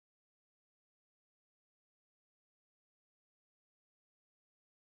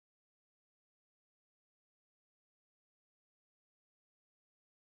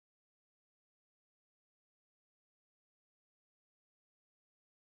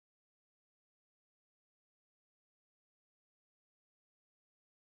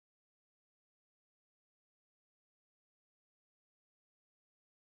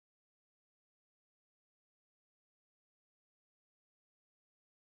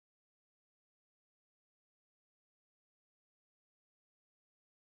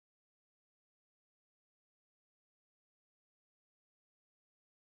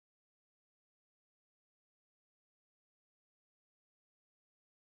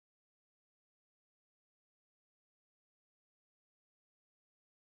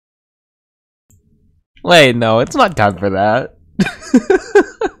Wait, no, it's not time for that.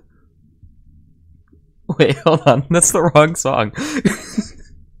 Wait, hold on. That's the wrong song.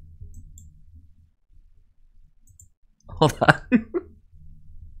 Hold on.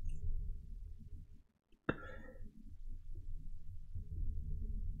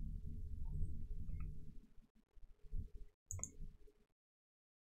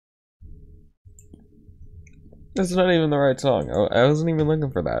 That's not even the right song. I wasn't even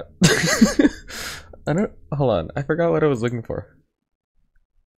looking for that. I don't. Hold on. I forgot what I was looking for.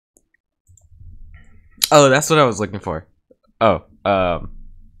 Oh, that's what I was looking for. Oh, hold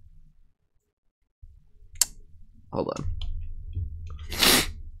on.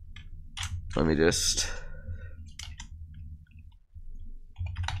 Let me just.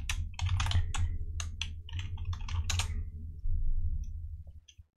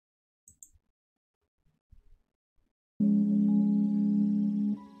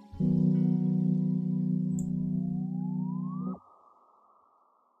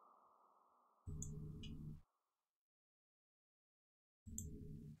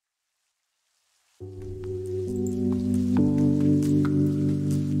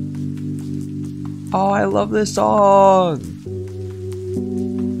 Oh, I love this song.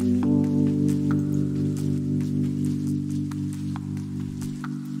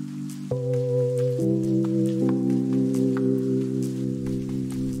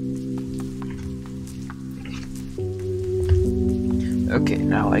 Okay,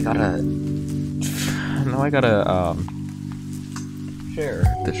 now I gotta share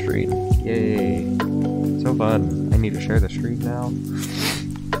the stream. Yay. So fun. I need to share the stream now.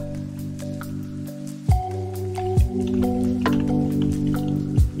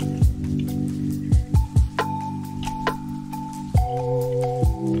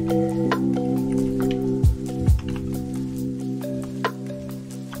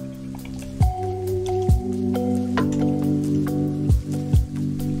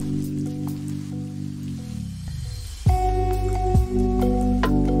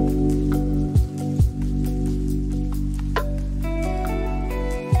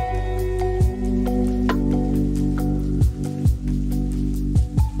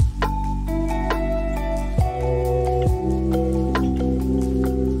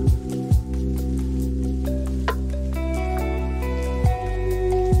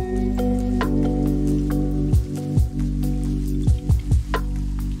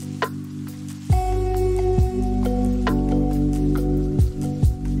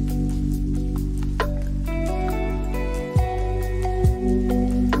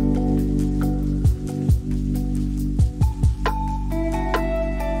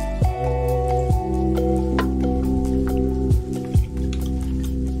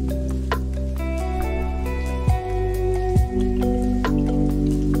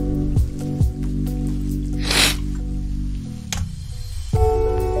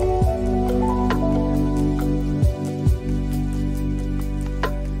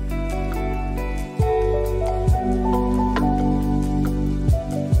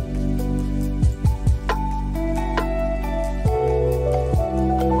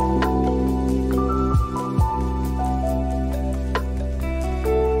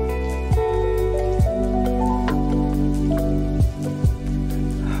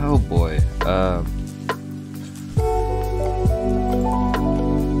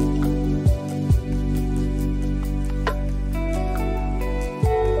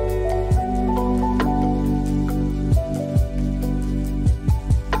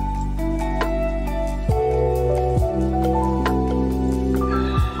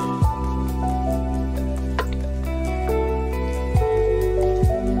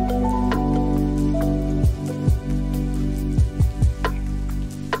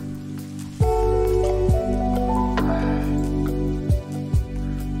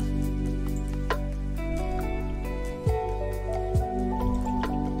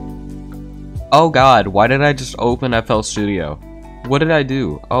 Oh god, why did I just open FL Studio? What did I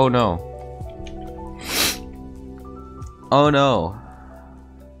do? Oh no. Oh no.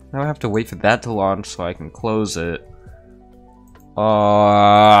 Now I have to wait for that to launch so I can close it.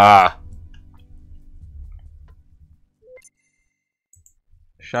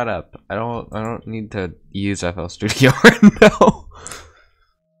 Shut up. I don't need to use FL Studio right now.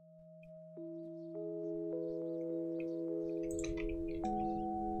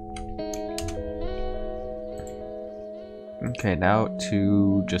 Okay, now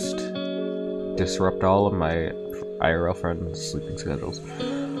to just disrupt all of my IRL friends' sleeping schedules.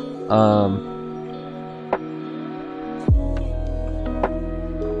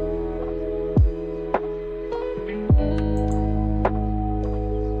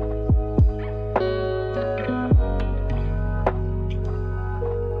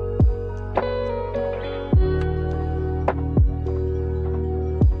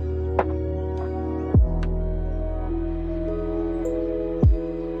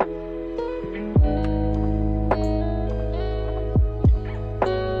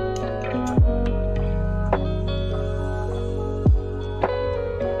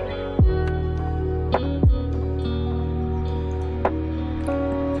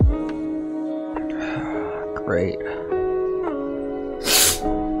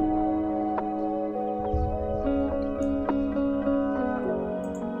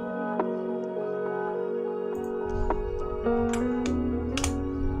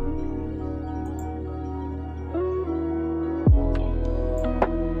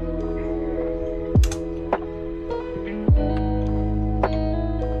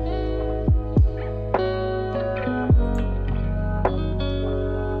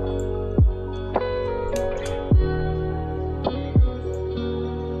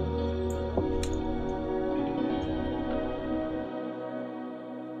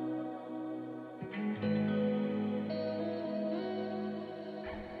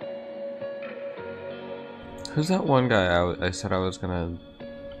 Who's that one guy I said I was gonna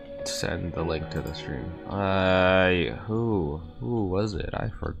send the link to the stream? Who was it? I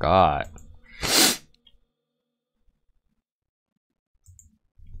forgot.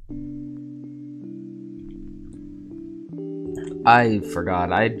 I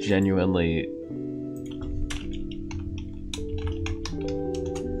forgot. I genuinely.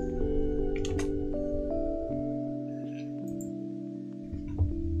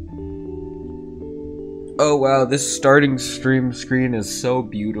 Oh wow, this starting stream screen is so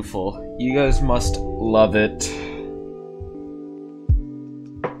beautiful. You guys must love it.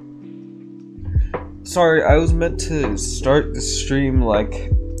 Sorry, I was meant to start the stream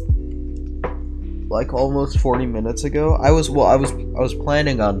like almost 40 minutes ago. I was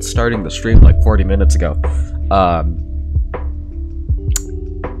planning on starting the stream like 40 minutes ago.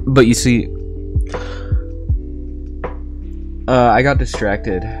 But you see, I got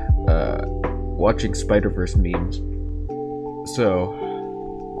distracted watching Spider-Verse memes. So,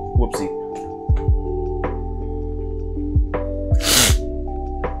 whoopsie.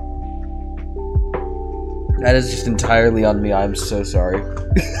 That is just entirely on me. I'm so sorry.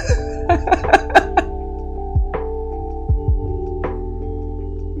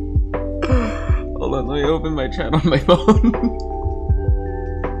 Hold on, let me open my chat on my phone.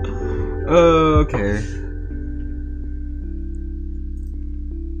 Okay.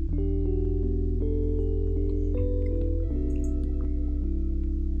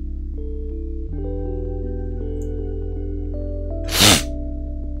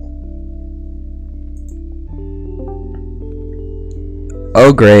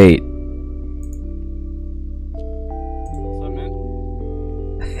 Oh great.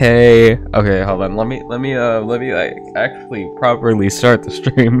 Hey, okay, hold on. Let me like actually properly start the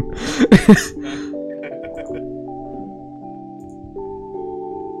stream.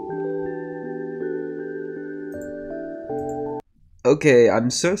 Okay, I'm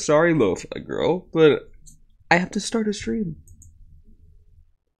so sorry, Lo-Fi Girl, but I have to start a stream.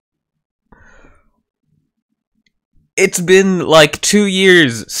 It's been like 2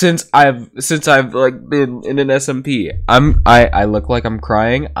 years since I've like been in an SMP. I look like I'm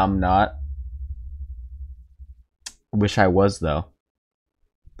crying. I'm not. Wish I was though.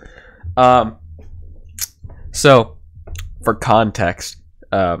 So for context,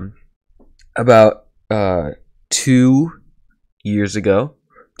 about 2 years ago,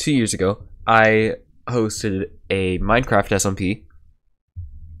 I hosted a Minecraft SMP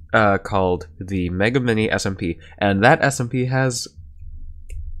called the MegaMini SMP, and that SMP has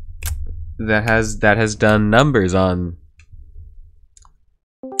done numbers on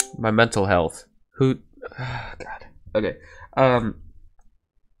my mental health. God. Okay.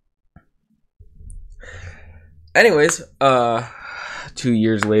 Anyways, 2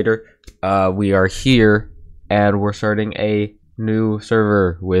 years later, we are here, and we're starting a new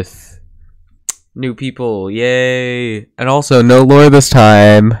server with new people. Yay! And also, no lore this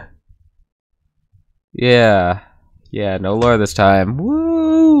time. Yeah, no lore this time.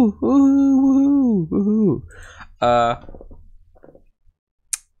 Woo! Woo! Woo!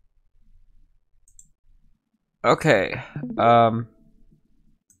 Okay.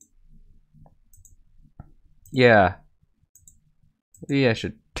 Yeah. Maybe I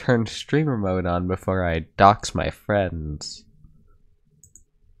should turn streamer mode on before I dox my friends.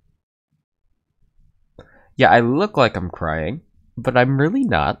 Yeah, I look like I'm crying, but I'm really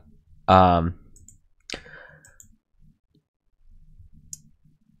not. I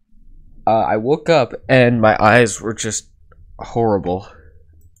woke up and my eyes were just horrible.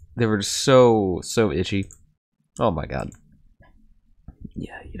 They were just so itchy. Oh my god.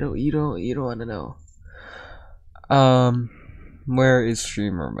 Yeah, you don't want to know. Where is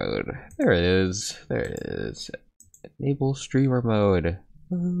streamer mode? There it is. Enable streamer mode.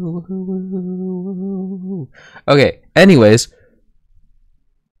 Okay, anyways,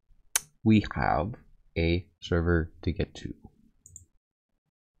 we have a server to get to.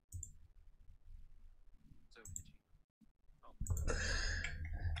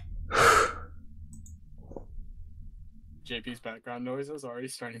 JP's background noise is already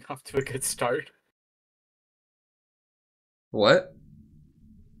starting off to a good start. What?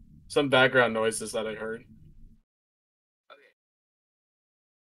 Some background noises that I heard.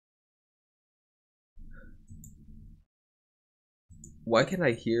 Why can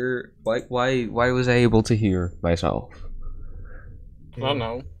I hear? Why was I able to hear myself? I don't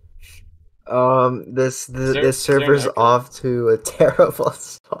know. This server's off to a terrible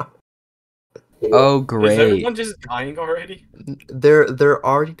start. Oh great! Is everyone just dying already? They're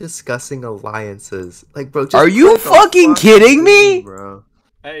already discussing alliances. Like, bro, just are you fucking kidding me, bro?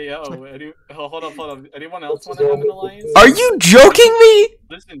 Hey, yo, hold up. Anyone else want to have an alliance? Are you joking me?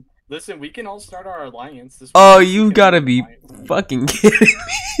 Listen, we can all start our alliance. Oh, We you can gotta make an be alliance. fucking kidding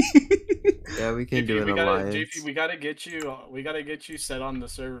me. Yeah, we can JP, do an alliance. JP, we gotta get you set on the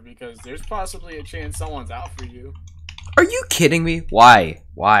server because there's possibly a chance someone's out for you. Are you kidding me? Why?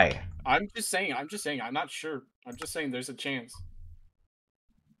 Why? I'm just saying, I'm not sure. I'm just saying there's a chance.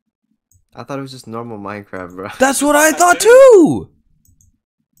 I thought it was just normal Minecraft, bro. That's what I thought too. too.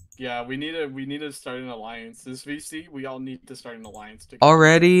 Yeah, we need to start an alliance. This VC, we all need to start an alliance together.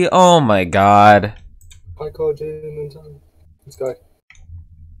 Already? Oh my god. I called Jaden in time. This guy.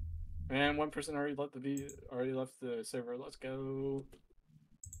 And one person already left the server. Let's go.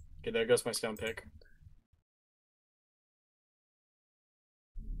 Okay, there goes my stone pick.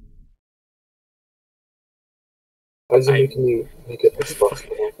 Why is it making you make it Xbox?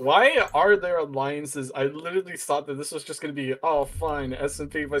 Why are there alliances? I literally thought that this was just gonna be fine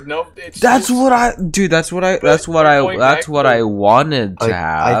SMP, but no, it's That's just... what I, dude. That's what I wanted to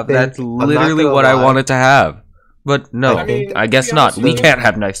have. That's literally what I wanted to have. But no, I guess not. We can't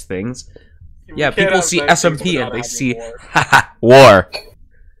have nice things. Yeah, people see SMP and they see war.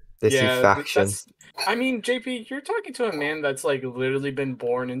 They see faction. I mean, JP, you're talking to a man that's like literally been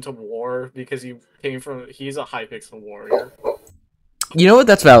born into war because he's a Hypixel warrior. You know what?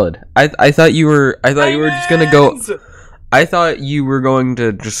 That's valid. I thought you were just gonna go. I thought you were going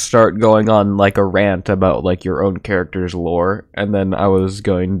to just start going on like a rant about like your own character's lore, and then I was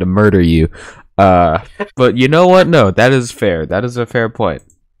going to murder you. But you know what? No, that is fair. That is a fair point.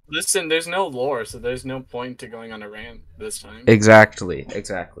 Listen, there's no lore, so there's no point to going on a rant this time. Exactly.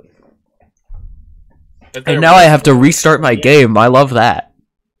 And now I have to restart my game. I love that.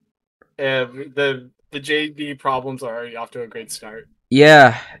 The JD problems are already off to a great start.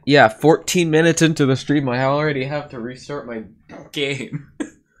 Yeah. 14 minutes into the stream, I already have to restart my game.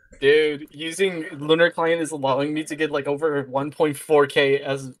 Dude, using Lunar Client is allowing me to get like over 1.4K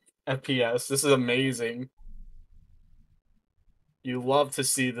as FPS. This is amazing. You love to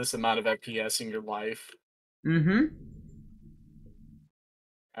see this amount of FPS in your life. Mm-hmm.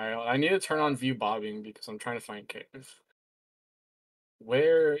 Alright, I need to turn on view bobbing because I'm trying to find cave.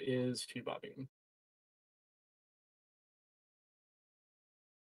 Where is view bobbing?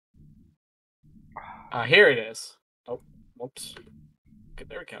 Here it is. Oh, whoops. Okay,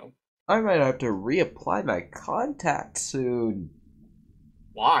 there we go. I might have to reapply my contact soon.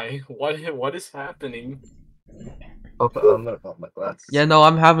 Why? What is happening? Okay, I'm gonna pop my glasses. Yeah, no,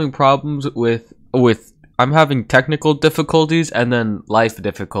 I'm having problems with I'm having technical difficulties and then life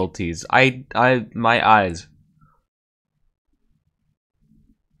difficulties. My eyes.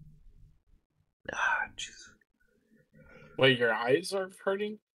 Ah, jeez. Wait, your eyes are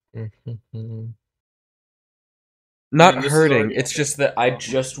hurting? Not Man, hurting. It's just that I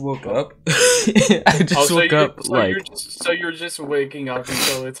just woke up. I just woke up like. So you're just waking up, and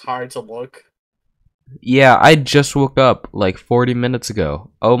so it's hard to look. Yeah, I just woke up like 40 minutes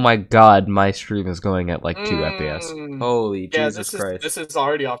ago. Oh my god, my stream is going at like 2 FPS. Holy Jesus Christ. This is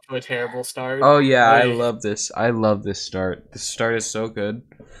already off to a terrible start. Oh yeah, I love this. I love this start. This start is so good.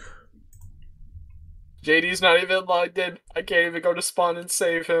 JD's not even logged in. I can't even go to spawn and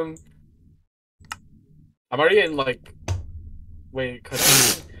save him. I'm already in like... Wait,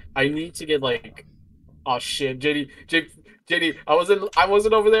 cause I need to get like... Oh shit, JD, I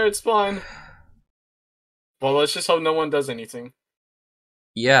wasn't over there at spawn. Well, let's just hope no one does anything.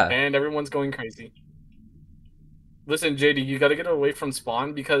 Yeah. And everyone's going crazy. Listen, JD, you gotta get away from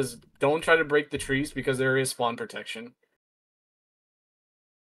spawn because don't try to break the trees because there is spawn protection.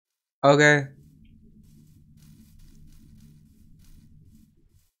 Okay.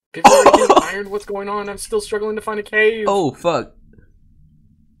 People are getting iron. What's going on? I'm still struggling to find a cave. Oh, fuck.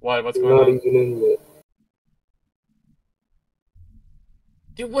 What? What's going on? Not even in yet.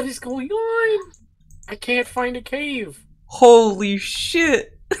 Dude, what is going on? I can't find a cave. Holy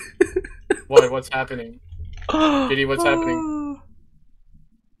shit. What? What's happening? JD, what's happening?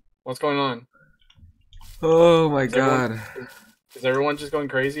 What's going on? Oh my god. Is everyone just going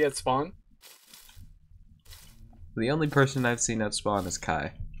crazy at spawn? The only person I've seen at spawn is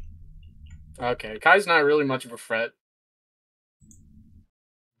Kai. Okay, Kai's not really much of a threat.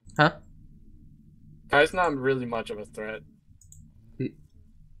 Huh? Kai's not really much of a threat.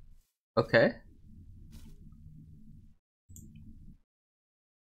 Okay.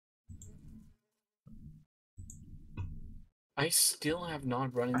 I still have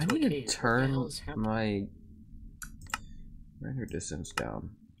not run into I a need cave. to turn What the hell is happening? my render distance down.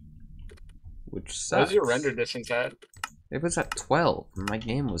 Which sucks. Where's your render distance at? It was at 12. And my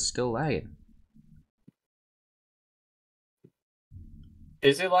game was still lagging.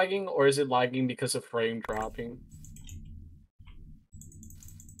 Is it lagging or is it lagging because of frame dropping?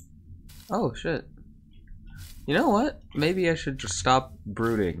 Oh shit. You know what? Maybe I should just stop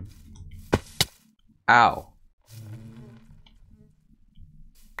brooding. Ow.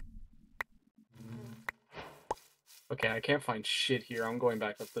 Okay, I can't find shit here. I'm going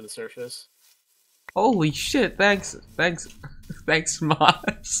back up to the surface. Holy shit, thanks,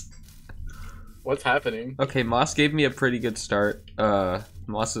 Moss. What's happening? Okay, Moss gave me a pretty good start.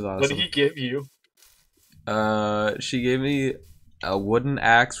 Moss is awesome. What did he give you? She gave me a wooden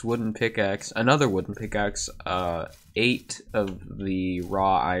axe, wooden pickaxe, another wooden pickaxe, 8 of the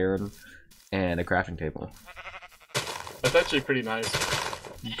raw iron, and a crafting table. That's actually pretty nice.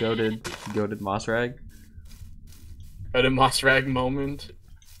 Goated Moss Rag. At a moss rag moment.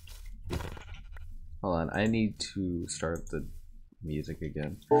 Hold on, I need to start the music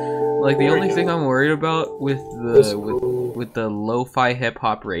again. Like the only thing I'm worried about with the lo-fi hip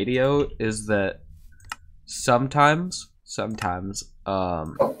hop radio is that sometimes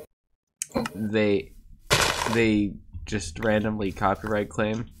they just randomly copyright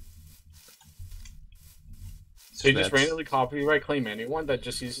claim. So They just randomly copyright claim anyone that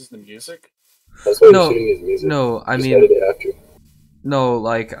just uses the music? That's why No, he's shooting his music. no, I Just mean, edit it after. no,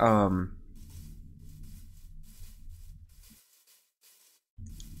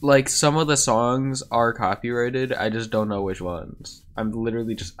 like some of the songs are copyrighted. I just don't know which ones. I'm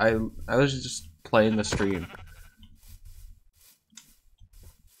literally just I was just playing the stream.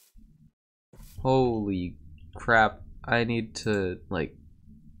 Holy crap! I need to like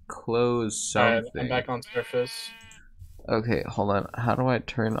close Alright, something. I'm back on surface. Okay, hold on. How do I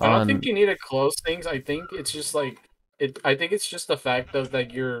turn I don't on? think you need to close things. I think it's just like I think it's just the fact of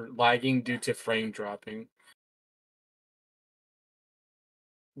that you're lagging due to frame dropping.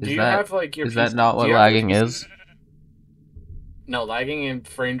 Do you have like your Is that PC not do what you have your lagging PC? is? No, lagging and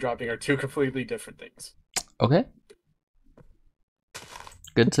frame dropping are two completely different things. Okay.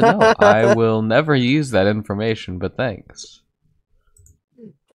 Good to know. I will never use that information, but thanks.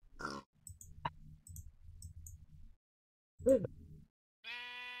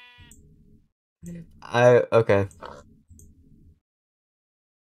 Okay.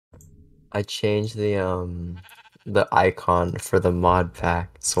 I changed the icon for the mod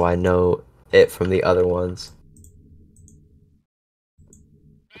pack so I know it from the other ones.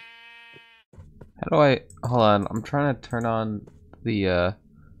 How do I hold on? I'm trying to turn on the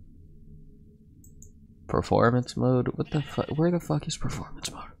performance mode. What the fuck? Where the fuck is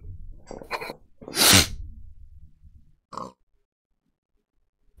performance mode?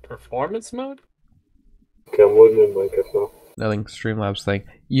 Performance mode? Okay, I'm loading in Minecraft now. Nothing. Streamlabs thing.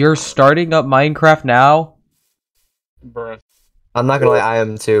 You're starting up Minecraft now? Bruh. I'm not gonna lie, I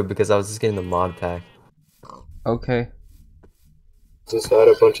am too because I was just getting the mod pack. Okay. Just had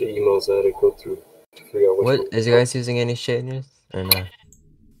a bunch of emails I had to go through to figure out which What one. is you guys using any shaders or no?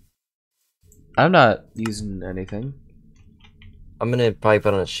 I'm not using anything. I'm gonna probably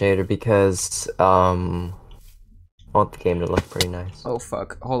put on a shader because I want the game to look pretty nice. Oh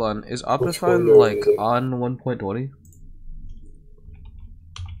fuck. Hold on. Is one Optifine are you like using? on 1.20?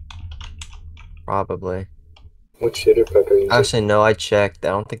 Probably. What shader pack are you using? Actually, no, I checked. I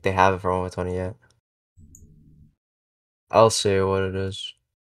don't think they have it for 120 yet. I'll see what it is.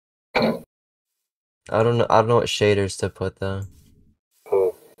 I don't know. I don't know what shaders to put though.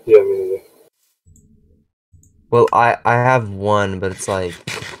 Yeah, me neither. Well, I have one, but it's like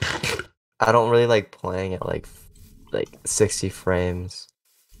I don't really like playing at like 60 frames.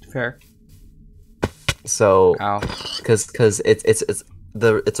 Fair. So, Ow. cause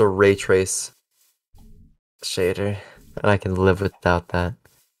it's a ray trace shader, and I can live without that.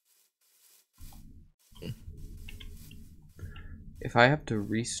 If I have to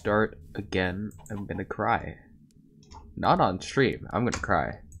restart again, I'm gonna cry. Not on stream. I'm gonna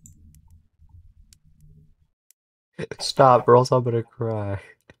cry. Stop, or else I'm gonna cry.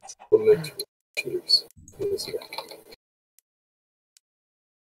 We'll make two shaders. This guy.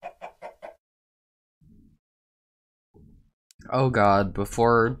 Oh god,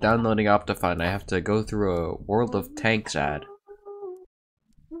 before downloading Optifine, I have to go through a World of Tanks ad.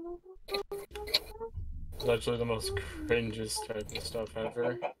 It's actually the most cringest type of stuff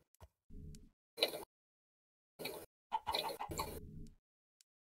ever.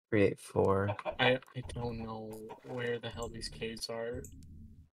 Create 4. I don't know where the hell these caves are.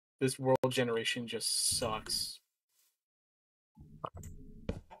 This world generation just sucks.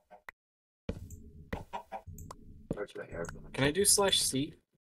 Can I do /C?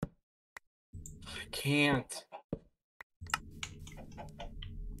 I can't.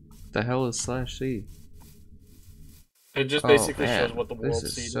 The hell is /C? It just Oh basically man, shows what the this world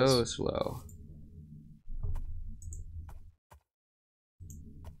is seed so is. slow.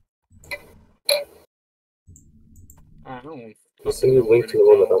 I don't I'll send you a link to the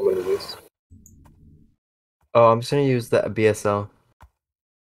one that I'm gonna use. Oh, I'm just gonna use the BSL.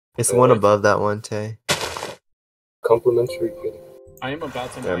 It's the Oh, one it's- above that one, Tay. Complimentary game. I am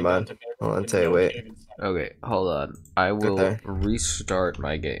about to Never mine down mind. to Hold on, bare Tay, no wait. cave inside. Okay, hold on. I will there. restart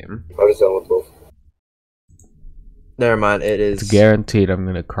my game. How does that one both? Never mind. It It's is guaranteed I'm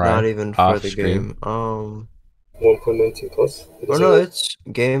gonna cry. not even for off the stream. game. 1.19 plus? Oh no, it's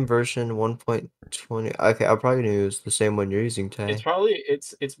game version 1.20. Okay, I'm probably gonna use the same one you're using, Tay. It's probably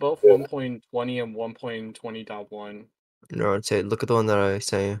it's both Yeah. 1.20 and 1.20.1. No, Tay, look at the one that I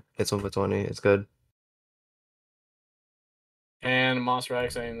sent you. It's 1.20. It's good. And Moss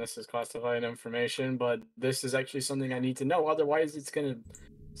Rag saying this is classified information, but this is actually something I need to know. Otherwise, it's gonna.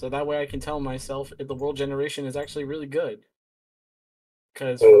 So that way I can tell myself if the world generation is actually really good.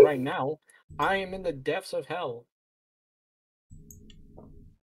 Because for right now, I am in the depths of hell.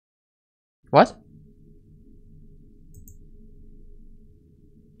 What?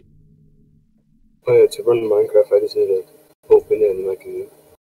 Oh yeah, to run Minecraft, I just need to open it and I can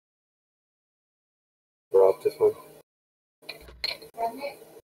drop this one.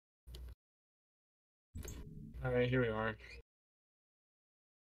 Alright, here we are.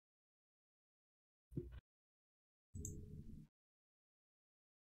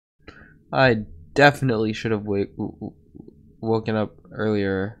 I definitely should have woken up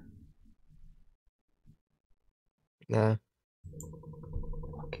earlier. Yeah.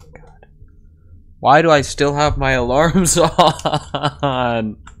 Fucking God. Why do I still have my alarms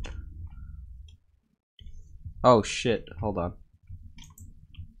on? Oh shit, hold on.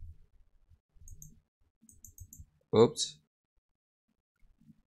 Oops.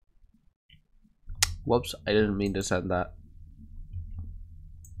 Whoops, I didn't mean to send that.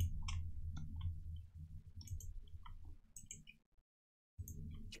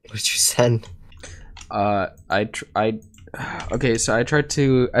 What did you send? Okay, so I tried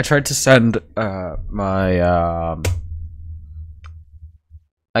to send my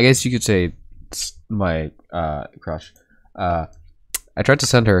I guess you could say my crush. I tried to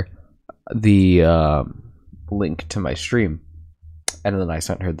send her the link to my stream, and then I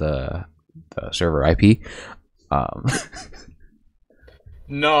sent her the server IP.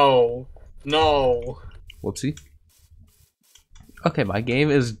 No. Whoopsie. Okay, my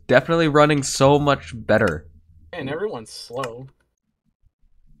game is definitely running so much better. Man, everyone's slow.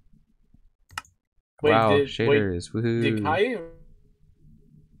 Wait, Wow, did shaders, woohoo. Kai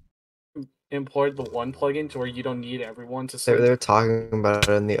import the one plugin to where you don't need everyone to They sleep? were talking about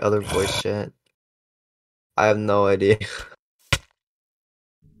it in the other voice chat. I have no idea.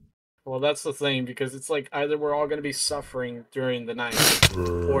 Well, that's the thing, because it's like either we're all gonna be suffering during the night,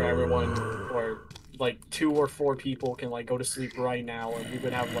 or everyone, or like 2 or 4 people can like go to sleep right now, and we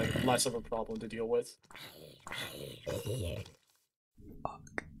would have like less of a problem to deal with.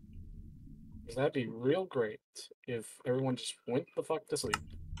 Because that'd be real great if everyone just went the fuck to sleep.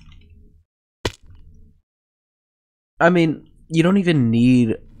 I mean, you don't even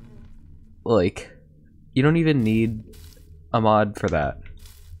need, like, you don't even need a mod for that.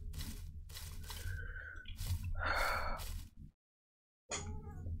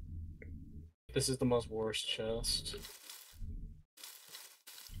 This is the most worst chest.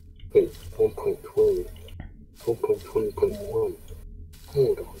 Wait, 1.20. 1.20.1.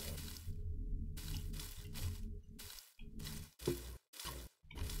 Hold on.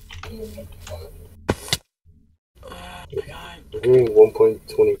 Oh my god. We're doing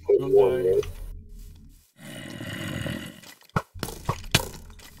 1.20.1, right?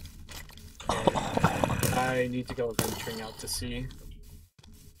 I need to go venturing out to sea.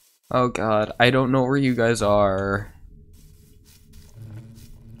 Oh god, I don't know where you guys are.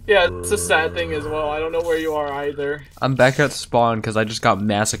 Yeah, it's a sad thing as well. I don't know where you are either. I'm back at spawn because I just got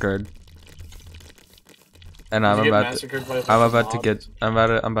massacred. And I'm about to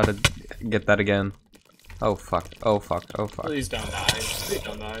get that again. Oh fuck, oh fuck, oh fuck. Please don't die. Please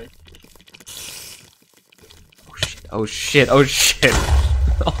don't die. Oh shit, oh shit.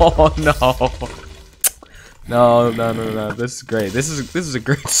 Oh no. No. This is great. This is a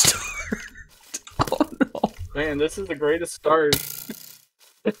great start. Oh no. Man, this is the greatest start.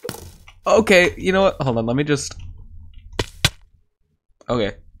 Okay, you know what? Hold on, let me just.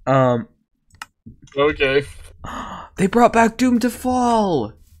 Okay. Okay. They brought back Doom to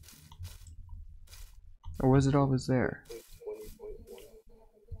Fall. Or was it always there?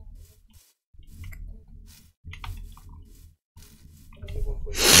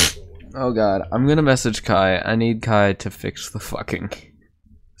 Oh god, I'm gonna message Kai. I need Kai to fix the fucking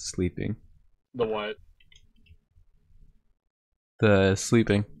sleeping. The what? The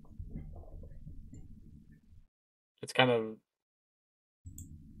sleeping. It's kind of.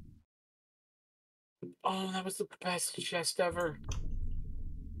 Oh, that was the best chest ever.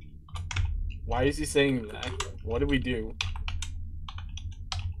 Why is he saying that? What did we do?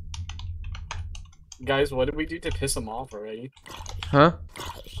 Guys, what did we do to piss him off already? Huh?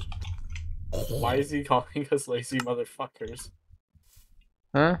 Why is he calling us lazy motherfuckers?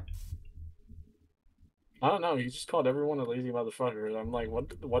 Huh? I don't know, he just called everyone a lazy motherfucker. I'm like, what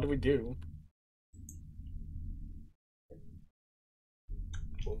did we do?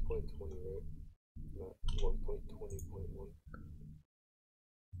 1.20, right? Not 1.20.1.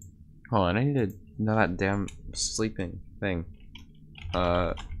 Hold on, I need to know that damn sleeping thing.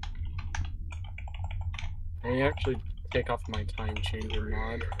 Let me actually take off my time changer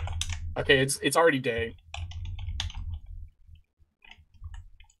mod. Okay, it's already day.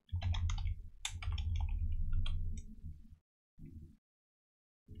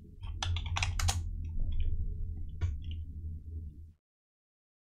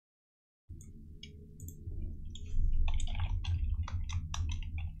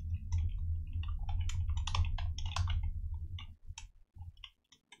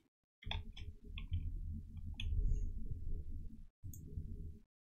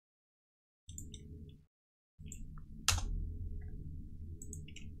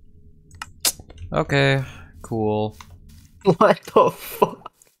 Okay, cool. What the fuck?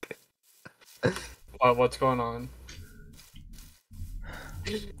 What's going on?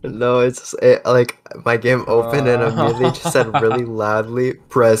 No, it's like my game opened and immediately just said really loudly,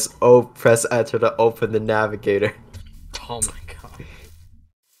 press enter to open the navigator. Oh my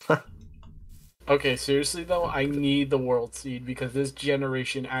god. Okay, seriously though, I need the world seed because this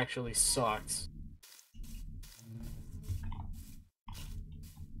generation actually sucks.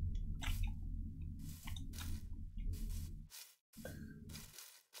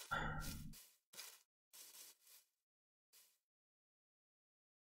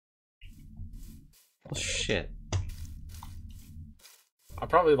 Oh, shit. I'm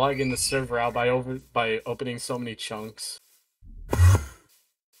probably lagging the server out by opening so many chunks.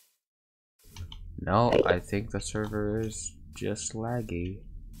 No, I think the server is just laggy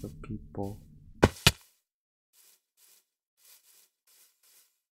for people.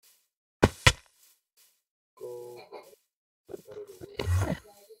 Go.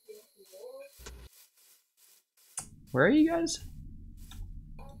 Where are you guys?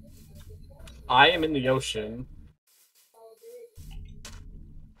 I am in the ocean.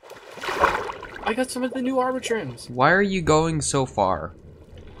 I got some of the new armor trims Why are you going so far?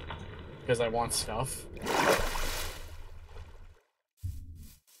 because I want stuff.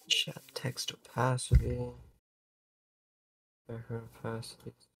 Chat text opacity. Background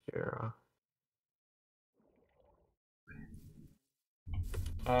opacity 0.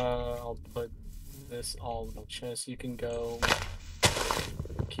 I'll put this all in the chest. You can go.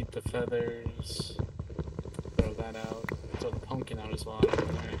 Keep the feathers. Throw that out. Throw the pumpkin out as well.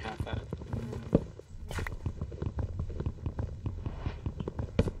 I have that.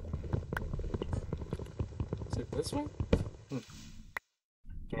 Is it this one? Do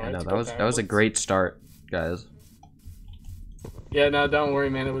I Yeah, have no, to that go was a backwards? great start, guys. Yeah, no, don't worry,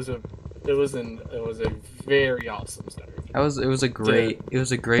 man. It was a very awesome start. It was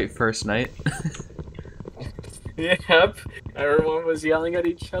a great first night. Yep. Everyone was yelling at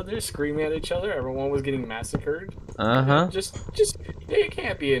each other, screaming at each other. Everyone was getting massacred. Uh-huh. Just, it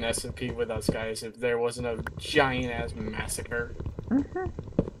can't be an SMP with us guys if there wasn't a giant ass massacre.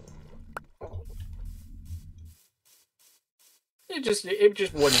 It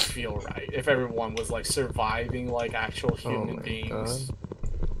just wouldn't feel right if everyone was like surviving like actual human my beings. God.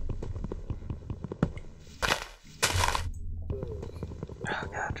 Oh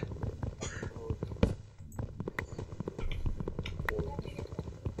god.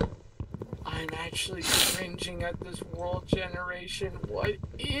 I'm actually cringing at this world generation. What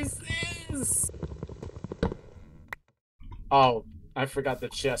is this? Oh, I forgot the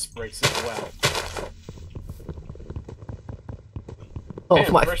chest breaks as well. Oh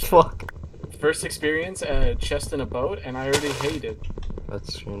Man, my fuck. First experience a chest in a boat, and I already hate it.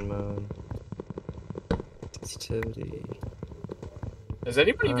 Touchscreen mode. Sensitivity. Has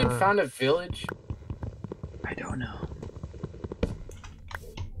anybody even found a village? I don't know.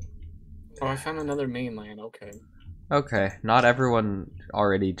 Oh, I found another mainland. Okay. Okay, not everyone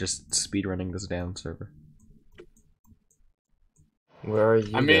already just speedrunning this damn server. Where are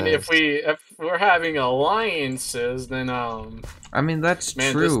you I mean, guys? if we're having alliances, then I mean, that's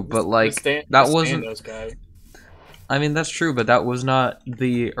man, true, but like that this wasn't. Thanos guy. I mean, that's true, but that was not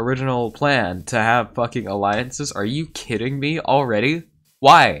the original plan to have fucking alliances. Are you kidding me already?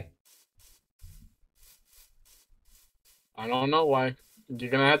 Why? I don't know why. You're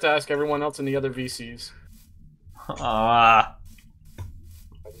gonna have to ask everyone else in the other VCs. Ah.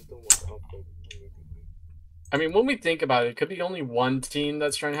 I mean, when we think about it, it could be only one team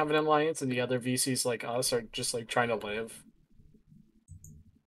that's trying to have an alliance, and the other VCs like us are just like trying to live.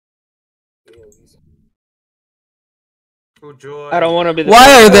 I don't want to be.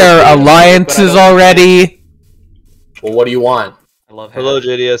 Why are there alliances already? Well, what do you want? I love. Hello, Hash.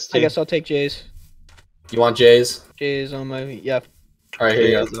 JDST. I guess I'll take Jay's. You want J's? Jay's on my yeah. All right, here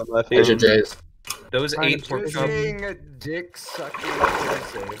you JDST go. on my Here's your feed. J's. Those 8 pork chops. Dick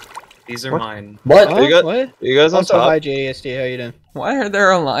sucking. These are What? mine. What? Huh? You got- What? You guys on Also, top? hi JSD. How you doing? Why are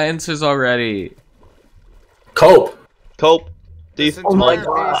there alliances already? Cope. Cope. This Thief. Oh my entire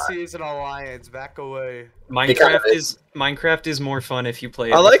God. VC is an alliance. Back away. Minecraft is more fun if you play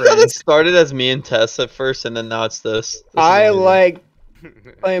it. I with like how friends. this started as me and Tess at first, and then now it's this. This is I amazing. like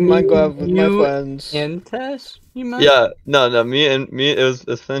playing Minecraft with my You friends. and Tess? You might. Yeah, no, me. It was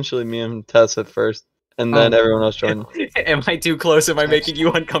essentially me and Tess at first, and then Oh. everyone else joined. Am I too close? Am I making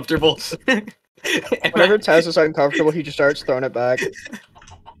you uncomfortable? Whenever Tess is uncomfortable, he just starts throwing it back.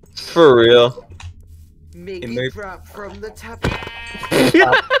 For real. Make It may- it drop from the top.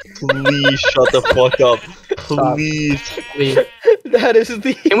 Please shut the fuck up. Please. That is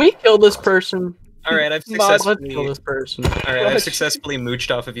the. Can we kill this person? All right, I've Let's successfully. kill this person. All right, I've successfully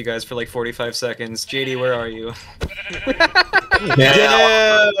mooched off of you guys for like 45 seconds. JD, where are you?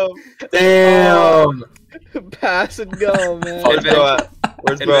 Damn. Pass and go, man. Where's bro at?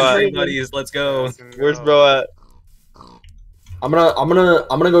 Where's bro Adventure at? buddies, let's go. Where's bro at? I'm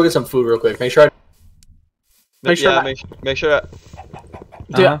gonna go get some food real quick. Make sure Make sure yeah, that- make sure that.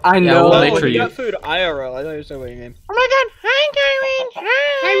 Dude, Uh-huh. I Yeah, know. we'll Oh, make sure you you. got food IRL. I thought you were saying what your name. Oh my god! Hi,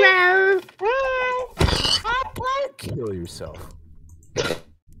 Karen. Hello. Kill yourself.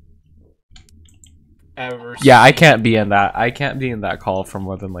 Ever. Yeah, I can't be in that. I can't be in that call for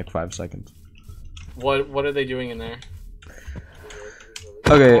more than like 5 seconds. What are they doing in there?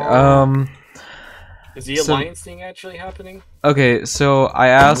 Okay, Is the So- alliance thing actually happening? Okay, so I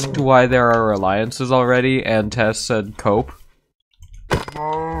asked why there are alliances already, and Tess said cope.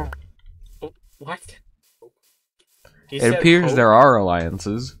 What? He It said appears hope? there are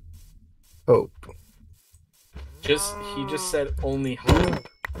alliances. Cope. He just said only hope.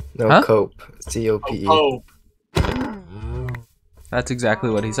 No, Huh? cope. COPE. Hope. That's exactly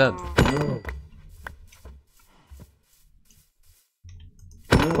what he said.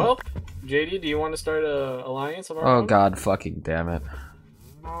 Well, JD, do you want to start a alliance of our Oh own? god fucking damn it.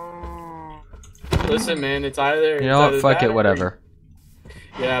 Listen, man, it's either. You know what? Fuck it, whatever.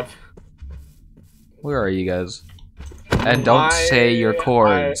 Yeah. Where are you guys? And don't say your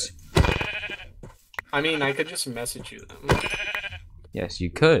chords. I mean, I could just message you them. Yes, you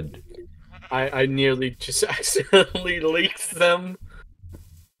could. I nearly just accidentally leaked them.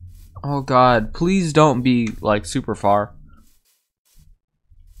 Oh god, please don't be like super far.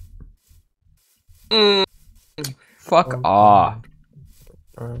 Fuck off.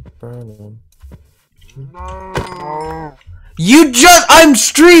 You just I'm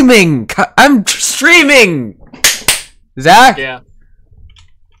streaming. I'm streaming. Zach? Yeah.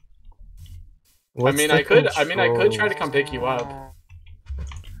 What's I mean, the I could try control? to come pick you up.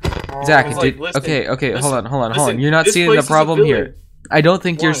 Zach, It's like, listen, okay, listen, hold on. listen, You're not this seeing place the is a problem village. here. I don't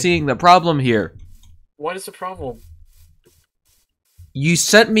think you're Why? seeing the problem here. What is the problem? You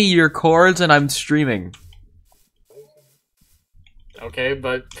sent me your chords and I'm streaming. Okay,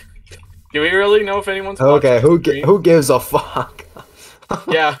 but do we really know if anyone's Okay, watching the stream? who gives a fuck?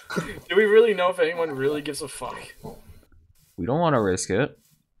 Yeah. Do we really know if anyone really gives a fuck? We don't want to risk it.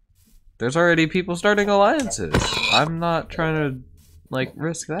 There's already people starting alliances. I'm not trying to, like,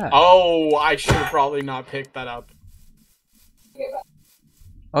 risk that. Oh, I should have probably not picked that up.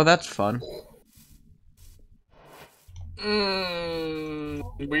 Oh, that's fun.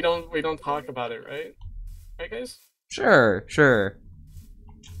 We don't talk about it, right? Right, guys? Sure.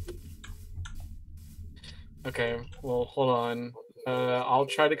 Okay. Well, hold on. I'll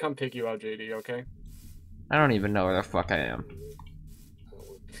try to come pick you out, JD. Okay. I don't even know where the fuck I am.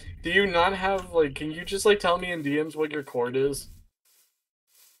 Do you not have like? Can you just like tell me in DMs what your chord is?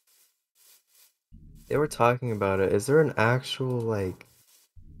 They were talking about it. Is there an actual like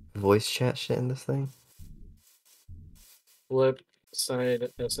voice chat shit in this thing? Flipside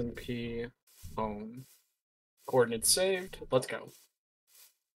SMP home. Coordinates saved. Let's go.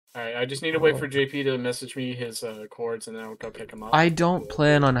 Alright, I just need to wait for JP to message me his chords and then I'll go pick him up. I don't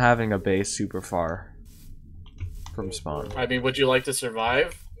plan on having a base super far from spawn. I mean, would you like to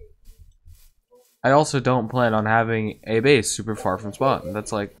survive? I also don't plan on having a base super far from spawn.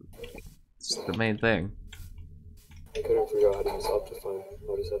 That's like the main thing. I couldn't figure out how to use Optifine.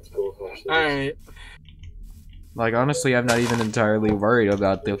 I'll just have to go with options. Alright. Like, honestly, I'm not even entirely worried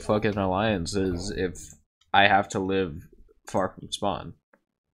about the fucking alliances if I have to live far from spawn.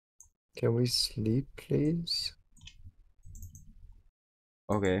 Can we sleep, please?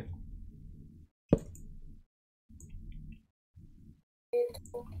 Okay.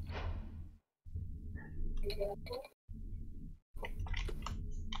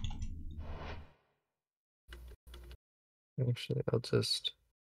 Actually, I'll just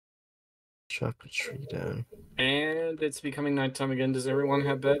chop a tree down. And it's becoming nighttime again. Does everyone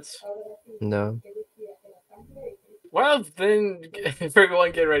have beds? No. Well, then,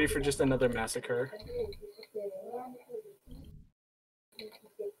 everyone get ready for just another massacre.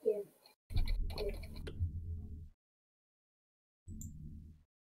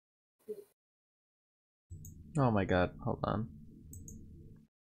 Oh my god, hold on.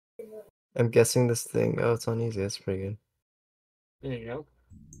 I'm guessing this thing. Oh, it's on easy. That's pretty good. There you go.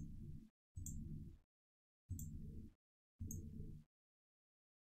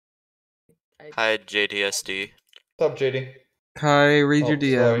 Hi, JDSD. What's up, JD? Kai, read Oh, your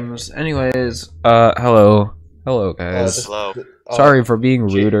sorry. DMs. Anyways, hello. Hello, guys. Hello. Sorry for being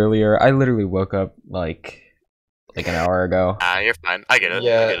rude earlier. I literally woke up, like an hour ago. Ah, you're fine. I get it.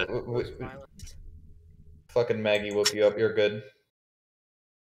 Yeah, I get it. Fucking Maggie woke you up. You're good.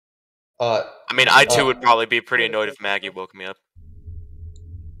 I mean, I too would probably be pretty annoyed if Maggie woke me up.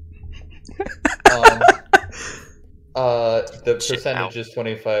 The percentage is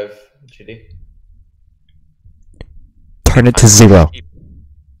 25, GD. Turn it to 0.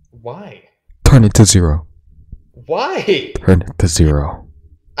 Why? Turn it to 0. Why? Turn it to 0.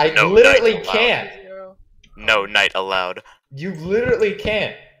 I No literally night allowed. can't. No night allowed. You literally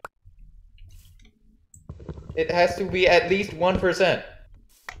can't. It has to be at least 1%.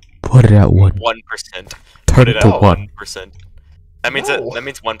 Put it at 1. 1%. Turn Put it it to at 1. 1%. That means No. that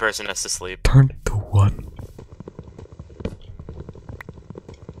means one person has to sleep. Turn it to 1.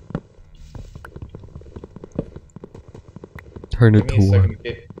 Turn it Give to me a 1.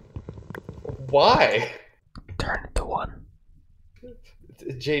 second. Why? Turn it to 1.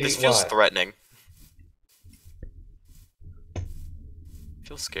 JD, This feels why? threatening. I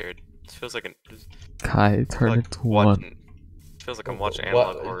feel scared. This feels like Kai, turn it to 1. It feels like I'm watching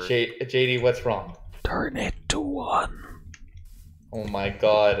analog What? horror. JD, what's wrong? Turn it to 1. Oh my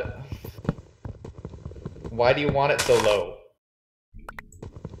god. Why do you want it so low?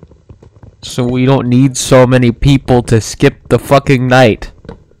 So we don't need so many people to skip the fucking night.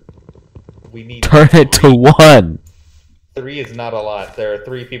 We need Turn it to 1. 3 is not a lot. There are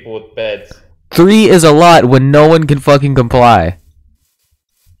 3 people with beds. 3 is a lot when no one can fucking comply.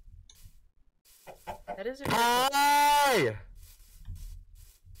 That is Hi!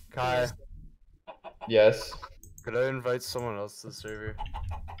 Kai, Yes. could I invite someone else to the server?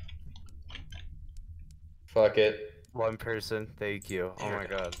 Fuck it. One person, thank you. Oh my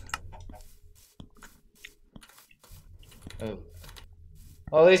god. Oh.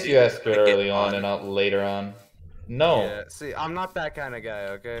 Well, at least you asked it early on and not later on. No. Yeah, see, I'm not that kind of guy,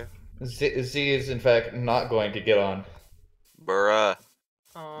 okay? Z is in fact not going to get on. Bruh.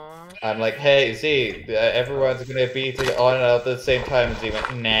 I'm like, hey, Z, everyone's gonna be on at the same time. Z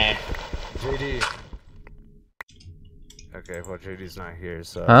went, nah. JD. Okay, well, JD's not here,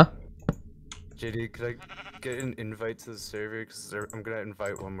 so. Huh? JD, could I get an invite to the server? Because I'm gonna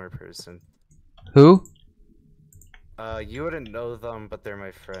invite one more person. Who? You wouldn't know them, but they're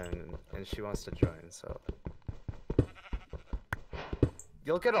my friend, and she wants to join, so.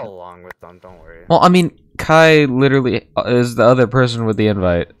 You'll get along with them, don't worry. Well, I mean, Kai literally is the other person with the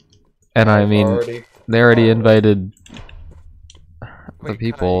invite. And I mean, they already invited the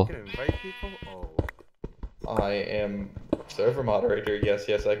people. Kai, you can invite people? Oh. I am server moderator. Yes,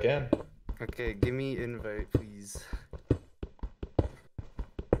 yes, I can. Okay, give me invite, please.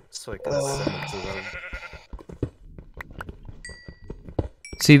 So I can send it to them.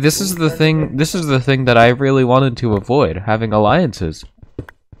 See, this is the thing. This is the thing that I really wanted to avoid, having alliances,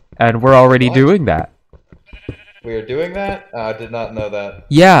 and we're already doing that. We are doing that? I did not know that.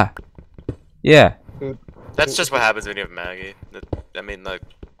 Yeah, yeah. That's just what happens when you have Maggie. I mean, like,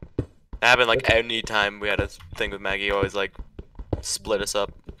 it happened like any time we had a thing with Maggie, always like split us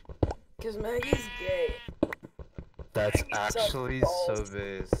up. Because Maggie's gay. That's Maggie sucks actually balls. so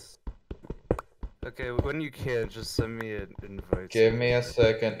base. Okay, when you can, just send me an invite. Give me a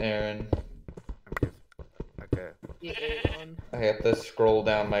second, Aaron. Okay. I have to scroll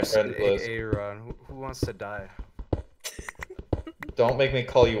down my friends list. Aaron, who wants to die? Don't make me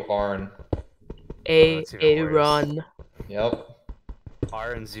call you Arn. Aaron. Yep.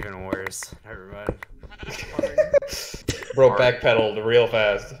 Aaron's even worse. Never mind. Bro, backpedaled real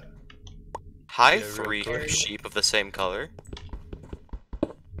fast. Hi, Yeah, three really quick. sheep of the same color.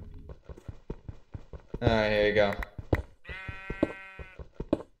 Alright, here you go.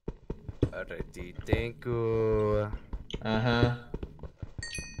 Alrighty, thank you. Uh-huh.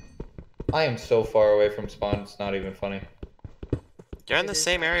 I am so far away from spawn, it's not even funny. You're in the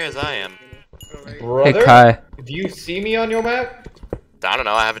same area as I am. Brother? Hey, Kai. Do you see me on your map? I don't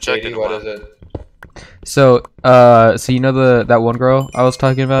know. I haven't checked it in JD, a what while. is it? So, so you know that one girl I was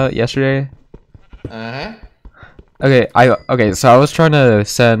talking about yesterday? Uh-huh. Okay, so I was trying to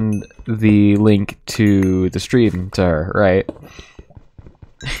send the link to the stream to her, right?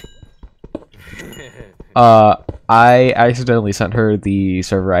 I accidentally sent her the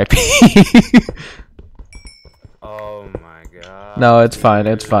server IP. Oh my god. No, it's fine,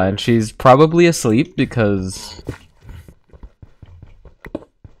 it's fine. She's probably asleep because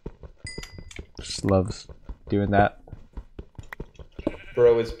just loves doing that.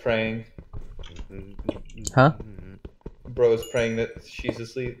 Bro is praying. Huh? Bro is praying that she's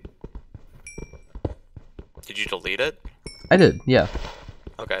asleep. Did you delete it? I did, yeah.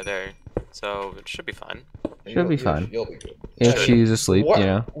 Okay, there. So it should be fine. Should be fine. You'll be good. If she's asleep, What, you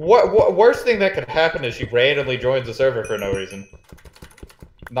know. What worst thing that could happen is she randomly joins the server for no reason.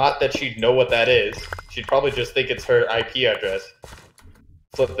 Not that she'd know what that is. She'd probably just think it's her IP address.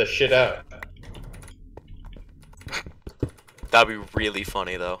 Flip the shit out. That'd be really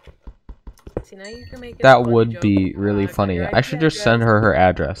funny though. See, now you can make it a That funny would joke. be really Got funny. your I IP should just send address. her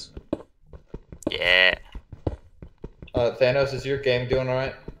address. Yeah. Thanos, is your game doing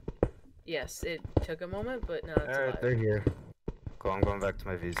alright? Yes, it took a moment, but now it's Alright, alive. they're here. Cool, I'm going back to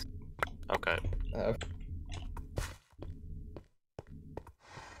my V's. Okay.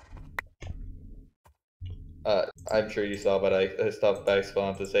 I'm sure you saw, but I stopped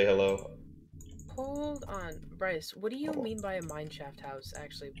backspawn to say hello. Hold on, Bryce. What do you mean by a mineshaft house?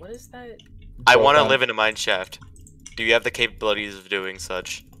 Actually, what is that? I want to Both live in a mine shaft. Do you have the capabilities of doing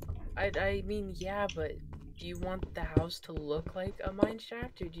such? I mean, yeah, but do you want the house to look like a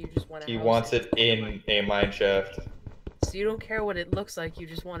mineshaft, or do you just want He wants it in a mine shaft. So you don't care what it looks like, you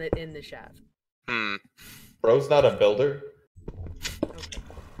just want it in the shaft. Hmm. Bro's not a builder.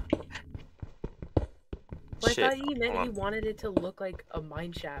 Well, I Shit. thought he meant Hold he on. wanted it to look like a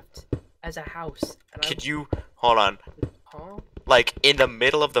mineshaft as a house. And Could you hold on? Huh? Like in the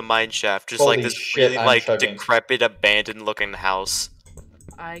middle of the mine shaft, just Holy like this shit, really I'm like chugging. decrepit, abandoned looking house.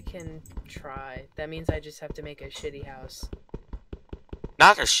 I can try. That means I just have to make a shitty house.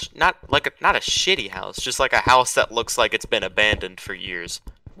 Not a shitty house, just like a house that looks like it's been abandoned for years.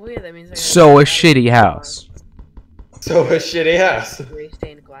 Well, yeah, that means I gotta So a add shitty house. So a shitty house. gray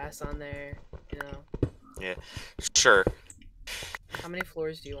stained glass on there, you know. Yeah, sure. How many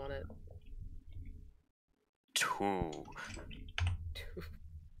floors do you want it? 2.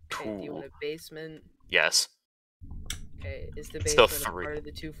 Okay, do you want a basement? Yes. Okay, is the Still basement a 3. part of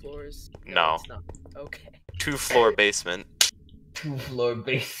the 2 floors? No. It's not. Okay. 2-floor basement. 2-floor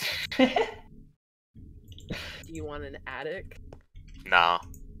base. Do you want an attic? Nah.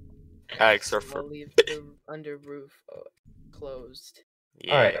 Attics are So for. I'll leave the under roof closed.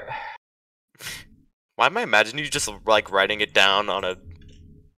 Yeah. Alright. Why am I imagining you just like writing it down on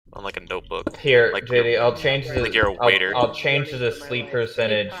like a notebook? Here, Like JD, you're- I'll change the like you're a waiter. I'll change the sleep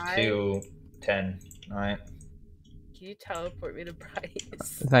percentage to 10. Alright. Can you teleport me to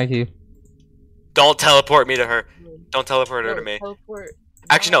Bryce? Thank you. Don't teleport me to her. Don't teleport her No, to me. teleport.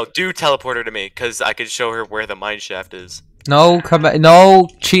 Actually, no. Do teleport her to me, cause I could show her where the mine shaft is. No no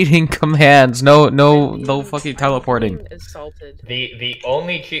cheating commands. No fucking teleporting. Being assaulted. The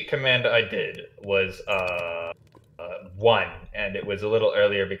only cheat command I did was 1, and it was a little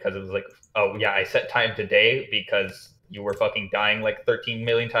earlier because it was like, oh yeah, I set time today because you were fucking dying like 13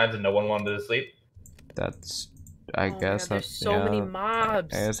 million times and no one wanted to sleep. That's I Oh my guess God, there's that's so many yeah.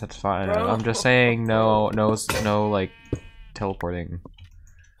 mobs. I guess that's fine. Bro. I'm just saying no like teleporting.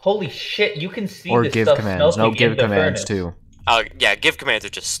 Holy shit, you can see Or this give stuff commands. No smelting give in the commands furnace. too. Yeah, give commands are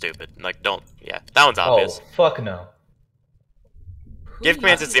just stupid. Like, don't. Yeah, that one's obvious. Oh, fuck no. Give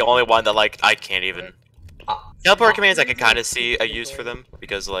commands is the only one that like I can't even. Teleport commands I can kind of see a use for them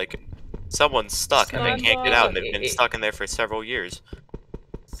because like someone's stuck and they can't get out and they've been stuck in there for several years.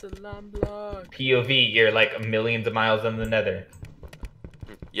 Salam block. POV, you're like millions of miles in the nether.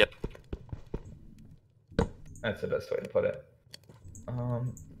 Yep. That's the best way to put it.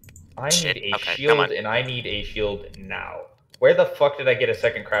 I Shit, need a okay, come shield, on. and I need a shield now. Where the fuck did I get a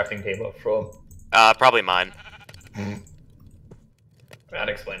second crafting table from? Probably mine. That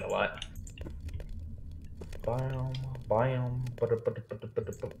explained a lot.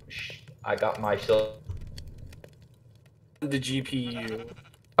 I got my shield. The GPU.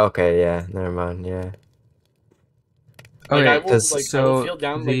 Okay, yeah, never mind, yeah. Like, Okay, I will, like, I will so feel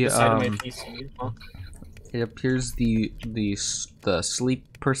down, the, like, beside of my PC. Huh? it appears the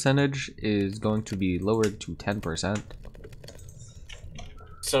sleep percentage is going to be lowered to 10%.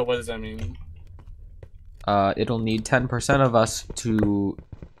 So what does that mean? It'll need 10% of us to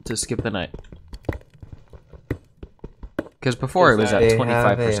skip the night. Because before it was at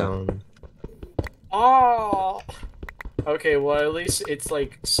 25%. Oh. Okay, well at least it's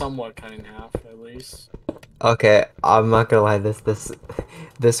like somewhat cut in half at least. Okay, I'm not gonna lie.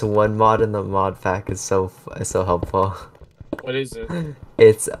 This one mod in the mod pack is so helpful. What is it?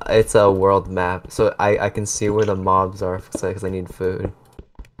 It's a world map, so I can see where the mobs are because I need food.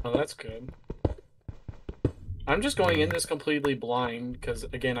 Oh, that's good. I'm just going in this completely blind because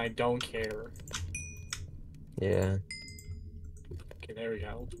again I don't care. Yeah. Okay, there we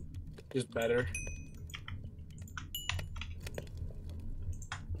go. Just better.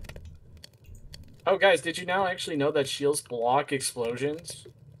 Oh, guys, did you now actually know that shields block explosions?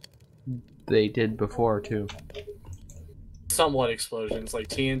 They did before, too. Somewhat explosions, like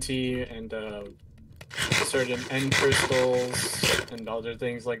TNT and certain end crystals and other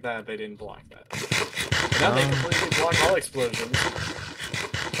things like that, they didn't block that. But now they completely block all explosions.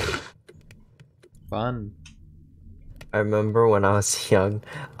 Fun. I remember when I was young,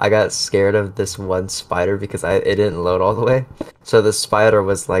 I got scared of this one spider because it didn't load all the way. So the spider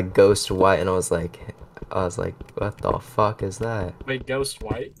was like ghost white, and I was like, what the fuck is that? Wait, ghost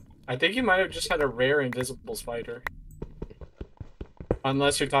white? I think you might have just had a rare invisible spider.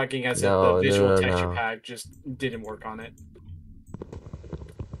 Unless you're talking as if the visual texture pack just didn't work on it.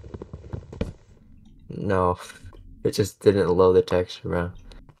 No, it just didn't load the texture, bro.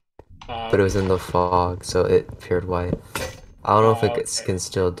 But it was in the fog, so it appeared white. I don't know if it can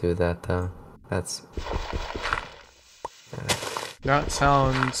still do that though. That's. That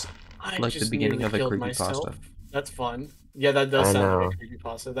sounds like the beginning of a creepypasta. That's fun. Yeah, that does sound like a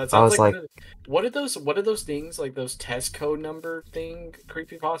creepypasta. That sounds what are those things, like those test code number thing,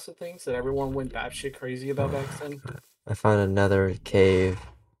 creepypasta things that everyone went batshit crazy about back then? I found another cave.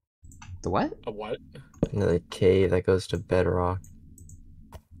 The what? A what? Another cave that goes to bedrock.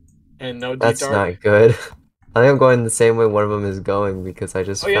 And no deep That's dark? not good. I think I'm going the same way one of them is going because I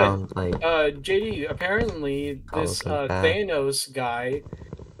just found like. JD, apparently this Thanos guy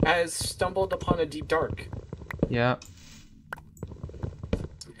has stumbled upon a deep dark. Yeah.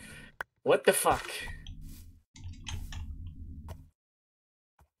 What the fuck?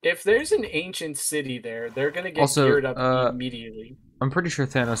 If there's an ancient city there, they're gonna get geared up immediately. I'm pretty sure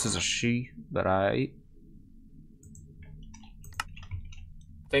Thanos is a she, but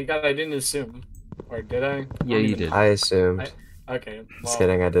Thank God I didn't assume. Or did I? Yeah, you did. I assumed. Okay. Well, just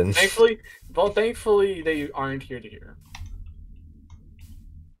kidding, I didn't. Thankfully they aren't here to hear.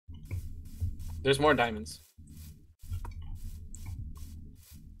 There's more diamonds.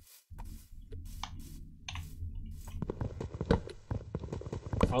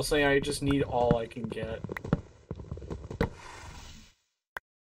 I'll say I just need all I can get.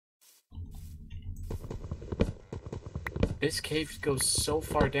 This cave goes so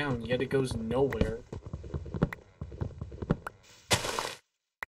far down, yet it goes nowhere.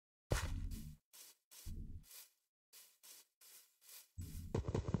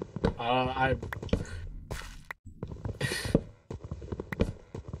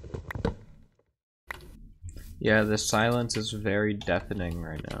 Yeah, the silence is very deafening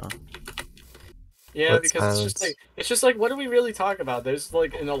right now. Yeah, because it's just like, what do we really talk about? There's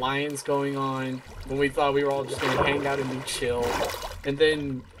like an alliance going on when we thought we were all just gonna hang out and be chill, and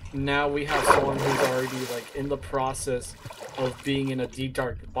then now we have someone who's already like in the process of being in a deep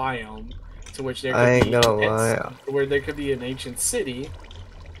dark biome, to which there could where there could be an ancient city.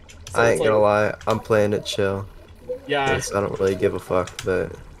 So I ain't gonna lie, I'm playing it chill. Yeah. I don't really give a fuck,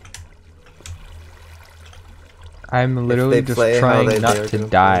 but I'm literally just trying not to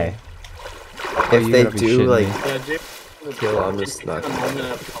die. If they do, like, kill, I'm just not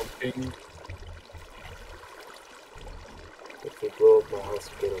gonna. If they blow up my house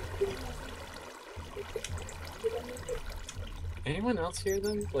again, Anyone else hear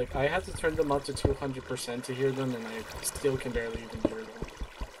them? Like, I have to turn them up to 200% to hear them, and I still can barely even hear them.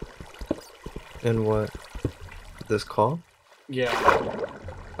 And what? This call? Yeah.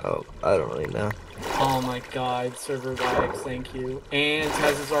 Oh, I don't really know. Oh my god, server lags, thank you. And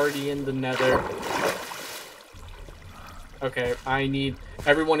Taz is already in the nether. Okay,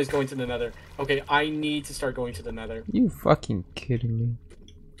 everyone is going to the nether. Okay, I need to start going to the nether. You fucking kidding me?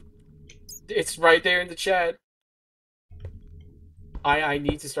 It's right there in the chat. I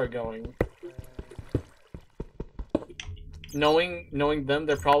need to start going. Knowing them,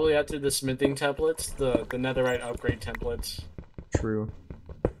 they're probably after the smithing templates, the netherite upgrade templates. True.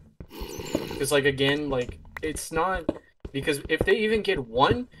 Because, like, again, like, it's not... Because if they even get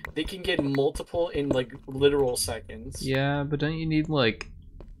one, they can get multiple in, like, literal seconds. Yeah, but don't you need, like,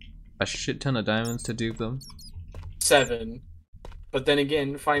 a shit ton of diamonds to dupe them? 7. But then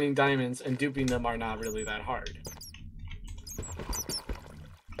again, finding diamonds and duping them are not really that hard.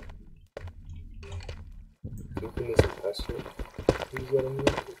 Duping is a password. Use that on me?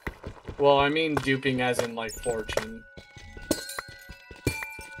 Well, I mean duping as in, like, fortune.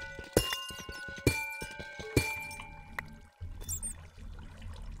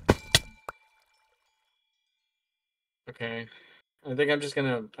 Okay. I think I'm just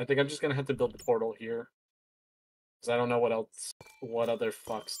gonna have to build the portal here. Because I don't know what other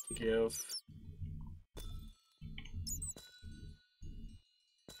fucks to give.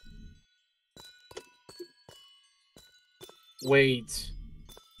 Wait.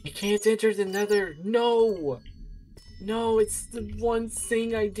 You can't enter the nether. No! No, it's the one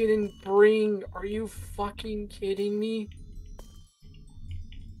thing I didn't bring. Are you fucking kidding me?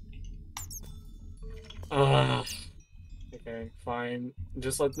 Ugh. Okay, fine.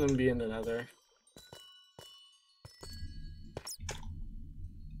 Just let them be in the nether.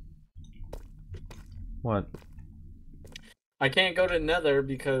 What? I can't go to nether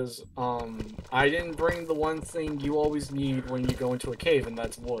because, I didn't bring the one thing you always need when you go into a cave, and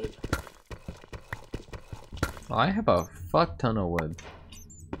that's wood. Well, I have a fuck ton of wood.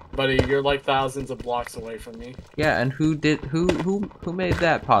 Buddy, you're like thousands of blocks away from me. Yeah, and who made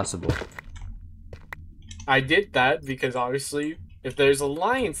that possible? I did that because, obviously, if there's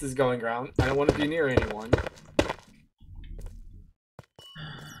alliances going around, I don't want to be near anyone.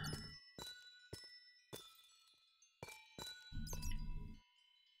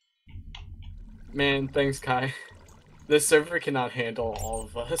 Man, thanks, Kai. This server cannot handle all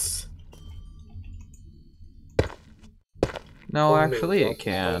of us. No, actually it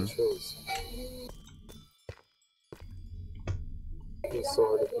can. It's so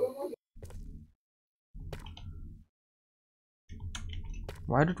hard to do.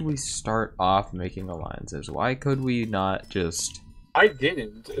 Why did we start off making alliances? Why could we not just... I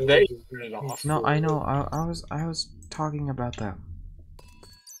didn't. They turned it off. No, I know. I was talking about them.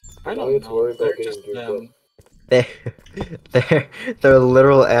 I don't know. They're just them. They're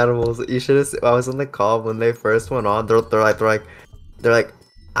literal animals. You should have. I was on the call when they first went on. They're like,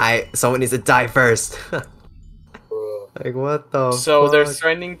 someone needs to die first. Like what the? So fuck? they're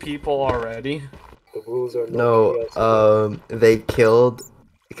threatening people already. The rules are No. They killed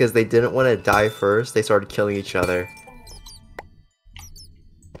because they didn't want to die first. They started killing each other.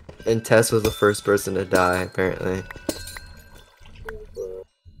 And Tess was the first person to die, apparently.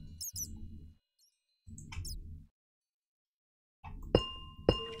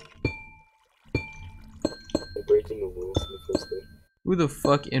 Breaking the rules in the first day. Who the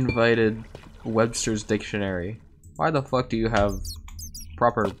fuck invited Webster's Dictionary? Why the fuck do you have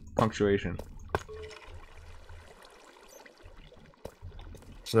proper punctuation?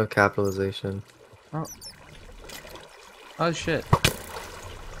 There's no capitalization. Oh. Oh shit.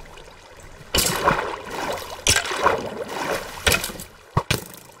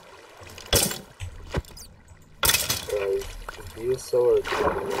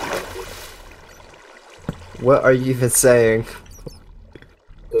 What are you even saying?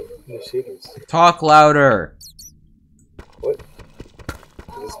 The shaders. Talk louder! What?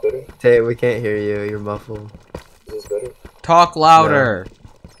 Is this better? Tay, we can't hear you. You're muffled. Is this better? Talk louder! No.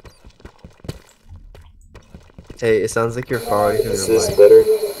 Hey, it sounds like you're far away from your Is this mic. better?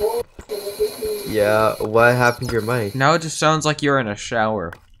 Yeah, what happened to your mic? Now it just sounds like you're in a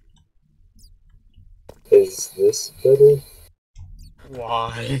shower. Is this better?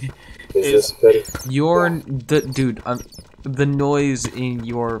 Why? Is this better? Dude, the noise in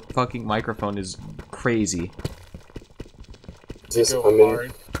your fucking microphone is crazy. Is this, I'm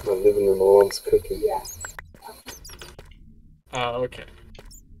in my living room, my mom's cooking. Okay.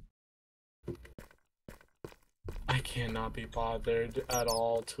 I cannot be bothered at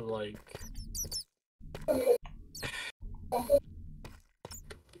all to, like...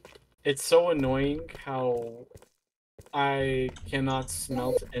 It's so annoying how I cannot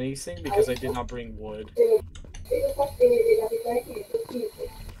smelt anything because I did not bring wood.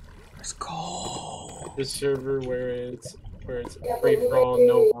 Let's go. The server where it's free for all,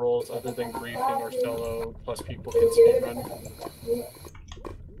 no rules other than griefing or solo, plus people can speedrun.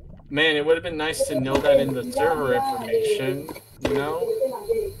 Man, it would have been nice to know that in the server information, you know?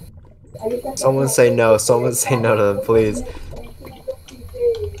 Someone say no. Someone say no to them, please.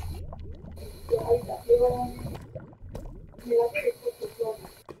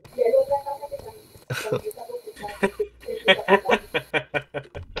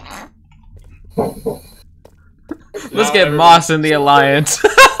 Let's get Moss in the alliance.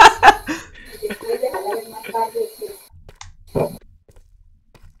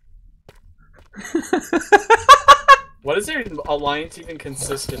 What is their alliance even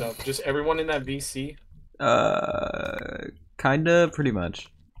consisted of? Just everyone in that VC? Kinda, pretty much.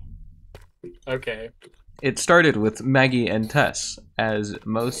 Okay. It started with Maggie and Tess, as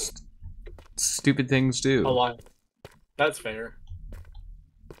most stupid things do. Alliance. That's fair.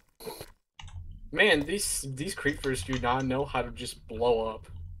 Man, these creepers do not know how to just blow up.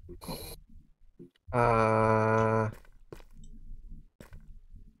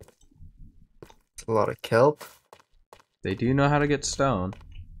 It's a lot of kelp. They do know how to get stone.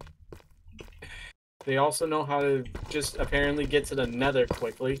 They also know how to just apparently get to the nether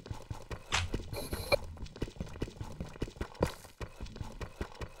quickly.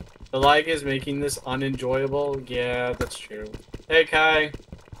 The lag is making this unenjoyable. Yeah, that's true. Hey, Kai.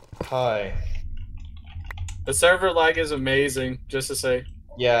 Hi. The server lag is amazing, just to say.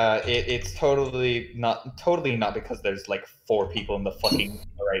 Yeah, it's totally not because there's like 4 people in the fucking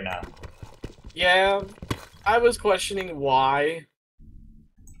right now. Yeah, I was questioning why.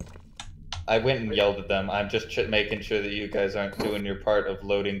 I went and yelled at them. I'm just making sure that you guys aren't doing your part of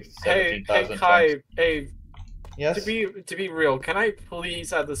loading 17,000 Kai, chunks. hey. Yes? To be real, can I please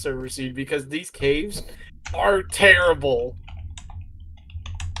have the server seed? Because these caves are terrible.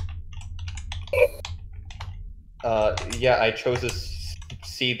 Yeah, I chose a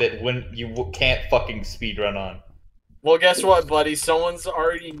seed that you can't fucking speedrun on. Well, guess what, buddy? Someone's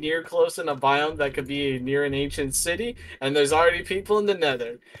already close in a biome that could be near an ancient city, and there's already people in the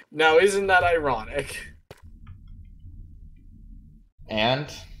nether. Now, isn't that ironic? And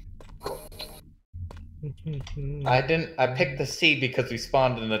I picked the seed because we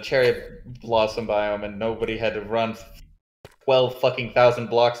spawned in a cherry blossom biome and nobody had to run 12 fucking thousand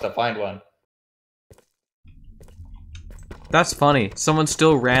blocks to find one. That's funny. Someone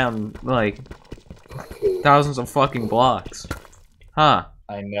still ran, like, thousands of fucking blocks. Huh.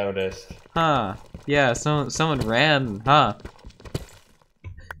 I noticed. Huh. Yeah, someone ran, huh.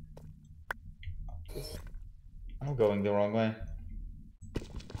 I'm going the wrong way.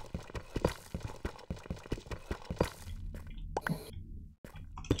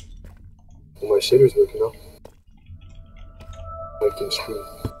 Well, my shitter's working now. I can stream.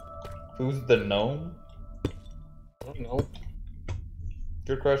 Who's the gnome? I don't know.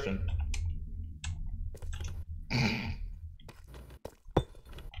 Good question.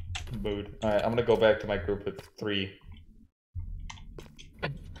 Mood. Alright, I'm gonna go back to my group with 3.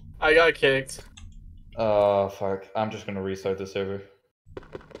 I got kicked. Fuck. I'm just gonna restart the server.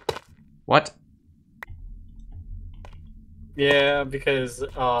 What? Yeah, because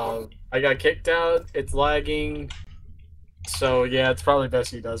I got kicked out. It's lagging. So yeah, it's probably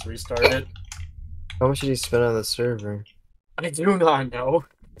best he does restart it. How much did you spend on the server? I do not know.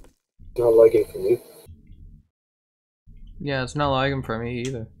 Not lagging for me. Yeah, it's not lagging for me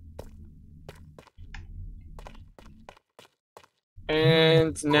either.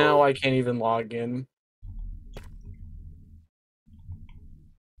 And now I can't even log in.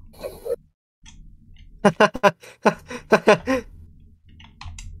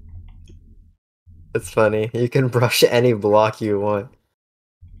 It's funny. You can brush any block you want.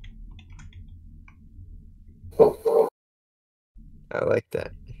 I like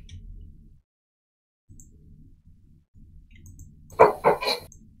that.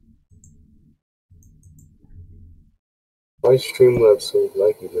 My Streamlabs so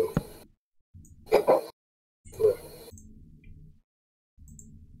laggy though.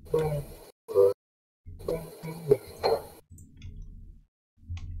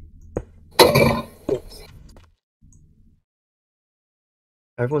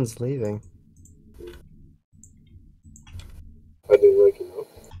 Everyone's leaving. I didn't like it though.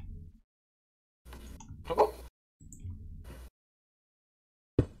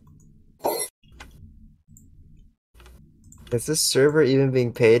 Is this server even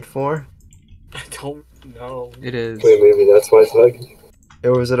being paid for? I don't know. It is. Okay, maybe that's why it's lagging.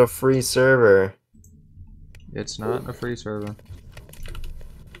 Or was it a free server? It's not a free server.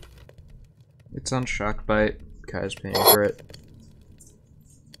 It's on Shockbite. Kai's paying for it.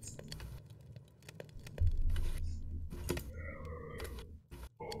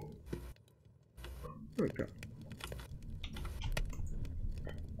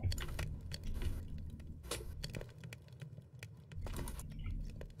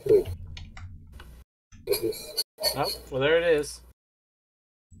 Oh, well, there it is.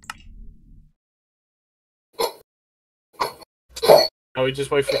 Oh, we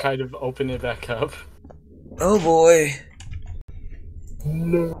just wait for kind of open it back up. Oh boy.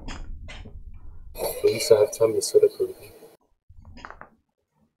 No. At least I have time to set up everything.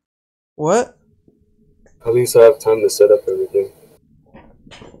 What? At least I have time to set up everything.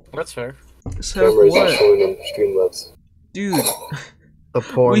 That's fair. Camera isn't showing on Streamlabs. Dude, The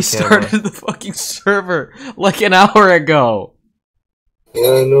porn we camera. started the fucking server like an hour ago. Yeah,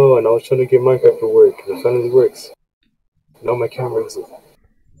 I know, and I was trying to get Minecraft to work, and it finally works. Now my camera isn't.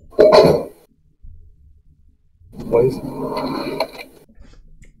 Why is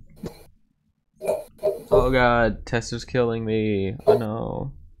Oh god, Tester's killing me. Oh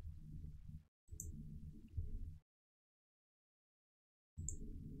no.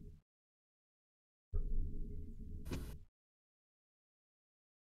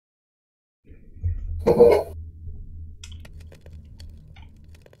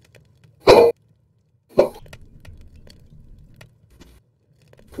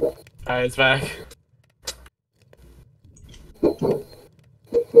 Alright, it's back.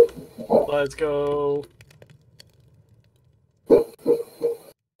 Let's go. I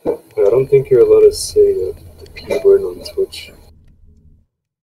don't think you're allowed to say the P word on Twitch.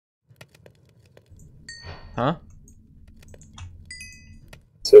 Huh?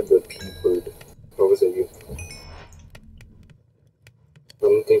 Said the P word. Or was it you? I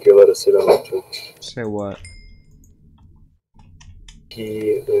don't think you're allowed to say that on Twitch. Say what?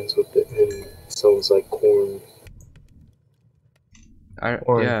 P ends with the N. Sounds like corn.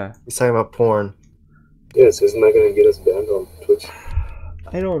 Porn. Yeah. He's talking about porn. Yes, isn't that gonna get us banned on Twitch?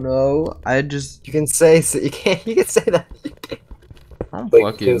 I don't know. I just. You can say so. You can say that. I don't Like,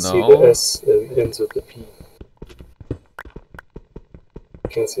 you fucking can see know. the S and ends with the P. You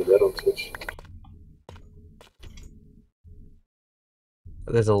can't say that on Twitch.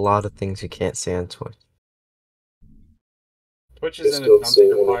 There's a lot of things you can't say on Twitch. Twitch Just is in a don't say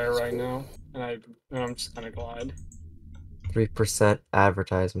dumpster one fire of right these. now, and I'm just kind of glad. 3%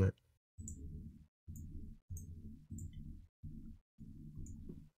 advertisement.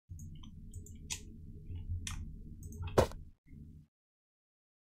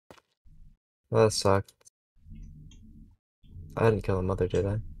 Well, that sucked. I didn't kill a mother, did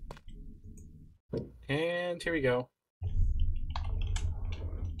I? And here we go.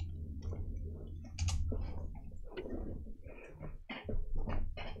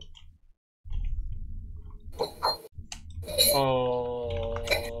 Oh,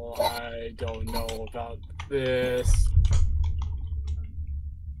 I don't know about this.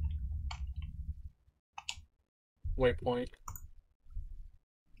 Waypoint.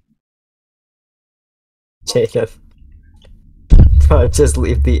 Jacob. Just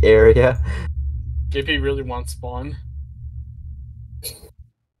leave the area. JP really wants spawn.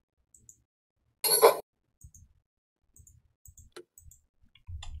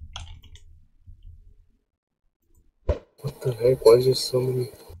 What the heck? Why is there so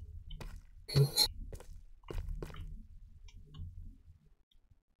many?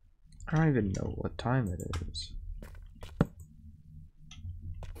 I don't even know what time it is.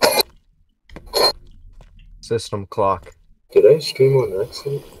 System clock. Did I stream on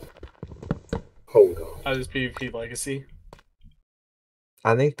accident? Hold on. I just PvP Legacy.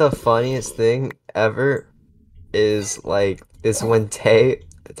 I think the funniest thing ever is when Tay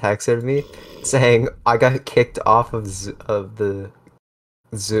texted me saying I got kicked off of the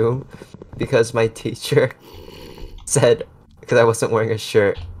Zoom because my teacher said because I wasn't wearing a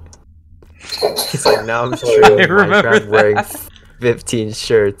shirt. He's like, now I'm streaming Minecraft wearing 15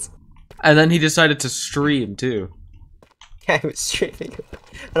 shirts. And then he decided to stream too. Yeah, I was streaming,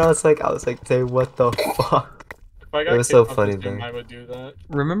 and I was like, Tay, what the fuck? If I got It was so kicked off funny the Zoom, though. I would do that.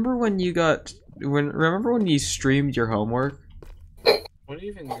 Remember when you streamed your homework? What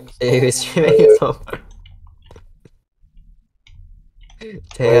even is Yeah, he was streaming his homework.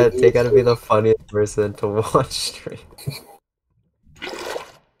 Tay gotta be the funniest person to watch stream.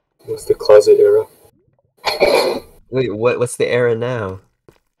 What's the closet era? Wait, what's the era now?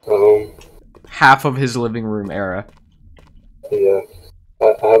 Half of his living room era. Yeah.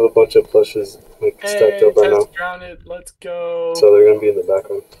 I have a bunch of plushes stacked up right now. Test drown it, let's go. So they're gonna be in the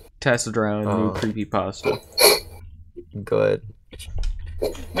background. Test drown, new creepypasta. Good.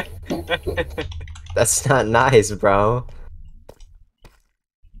 That's not nice, bro.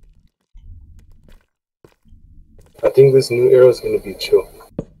 I think this new era is gonna be chill.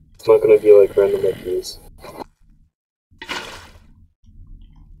 It's not gonna be like random like this.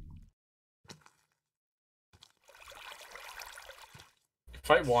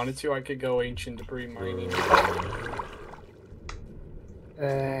 If I wanted to, I could go ancient debris mining.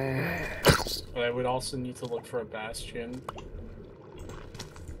 But I would also need to look for a bastion.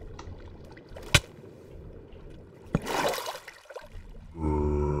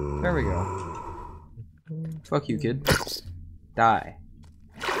 There we go. Fuck you, kid. Die.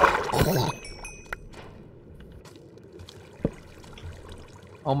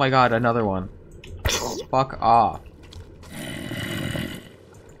 Oh my god, another one. Fuck off.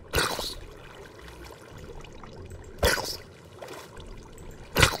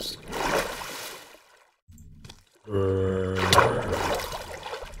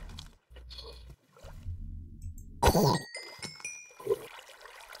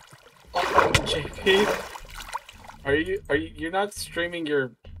 JP, you're not streaming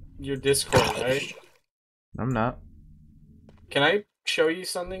your Discord, right? I'm not. Can I show you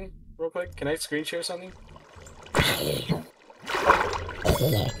something real quick? Can I screen share something?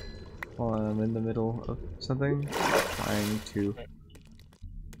 While I'm in the middle of something, trying to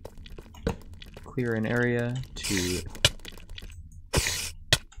clear an area to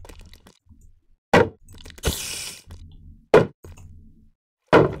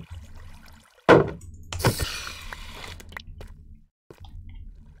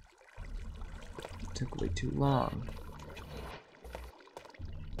took way too long.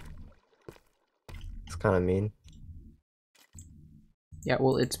 It's kind of mean. Yeah,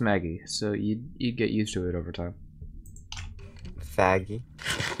 well, it's Maggie, so you get used to it over time. Faggy.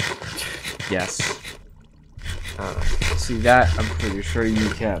 Yes. See that? I'm pretty sure you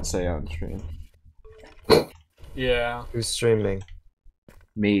can't say on stream. Yeah. Who's streaming?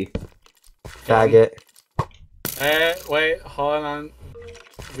 Me. Faggot. Wait, hold on.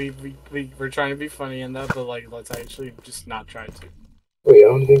 We're trying to be funny in that, but like, let's actually just not try to. Wait, I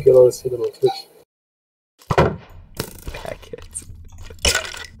don't think you're allowed to see them on Twitch. Faggot.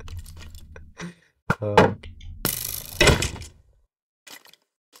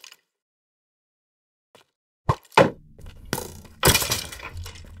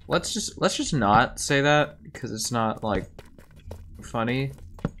 Let's just not say that because it's not like funny.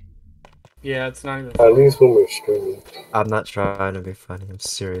 Yeah, it's not even. At least when we're streaming. I'm not trying to be funny. I'm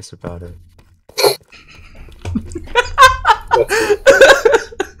serious about it.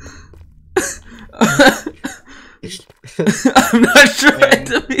 I'm not trying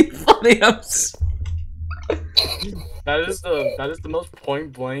to be funny. That is the most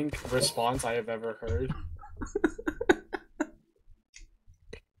point blank response I have ever heard.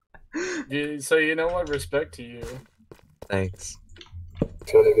 So you know what? Respect to you. Thanks.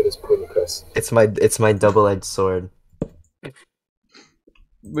 Trying to get his point across. It's my double-edged sword.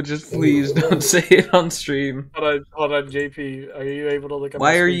 But just please don't say it on stream. Hold on, JP. Are you able to look at?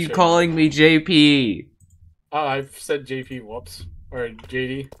 Why are you calling me JP? Oh, I've said JP. Whoops. Or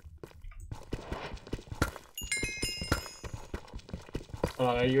JD. Hold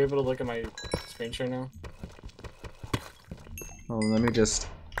on. Are you able to look at my screen share now? Oh, let me just.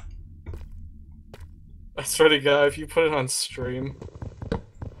 I swear to God, if you put it on stream.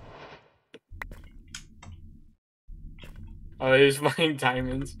 Oh, he's buying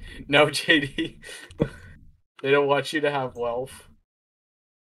diamonds. No, JD. They don't want you to have wealth.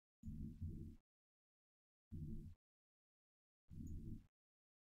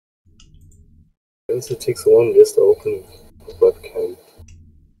 It takes one just to open the webcam.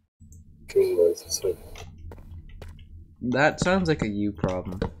 Streamlabs, so. That sounds like a you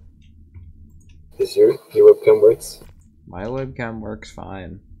problem. Is your webcam works? My webcam works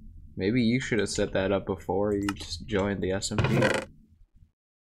fine. Maybe you should have set that up before you just joined the SMP.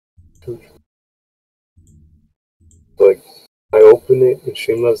 Like, I open it in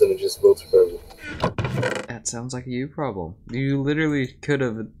Streamlabs and it just loads forever. That sounds like a you problem. You literally could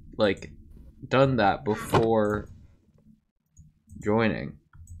have, like, done that before joining.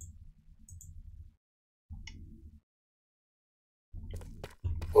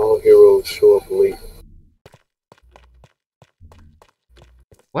 All heroes show up late.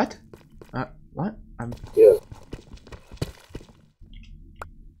 What? What? Yeah.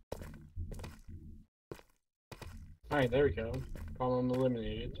 Alright, there we go. Problem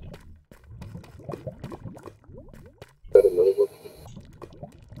eliminated. Got another one.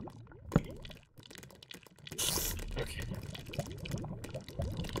 Okay.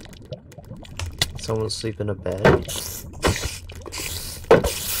 Someone sleep in a bed.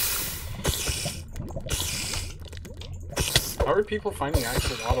 How are people finding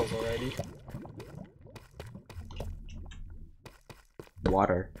axolotls already?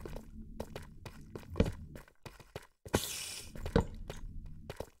 Water.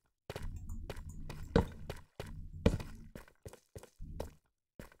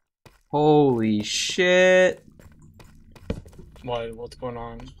 Holy shit! What's going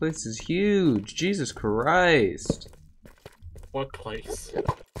on? This place is huge. Jesus Christ. What place?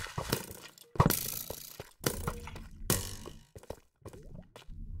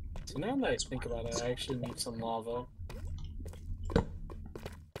 So now that I think about it, I actually need some lava.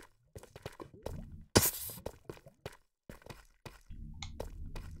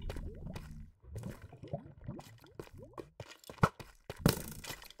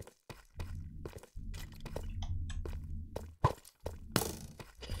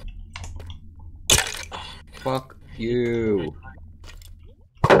 Fuck you.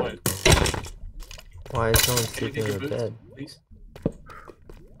 What? Why is no one Can you sleeping take a in the boost, bed? please?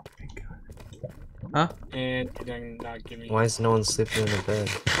 Huh? And you did not give me. Why is no one sleeping in the bed?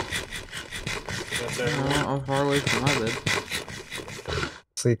 That's everyone. I'm far away from my bed.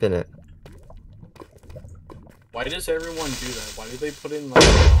 Sleep in it. Why does everyone do that? Why do they put in like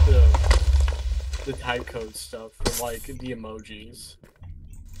the type code stuff for like the emojis?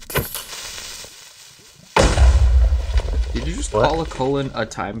 Did you just What? call a colon a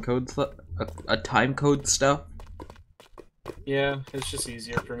time code a time code stuff? Yeah, it's just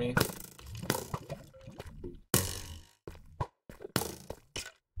easier for me.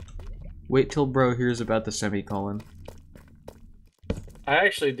 Wait till bro hears about the semicolon. I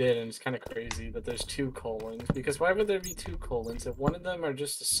actually did, and it's kind of crazy that there's 2 colons. Because why would there be 2 colons if one of them are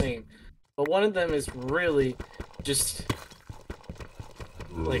just the same? But one of them is really just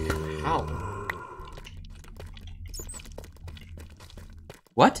like how?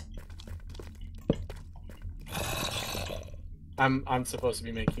 What? I'm supposed to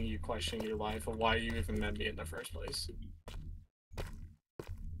be making you question your life of why you even met me in the first place.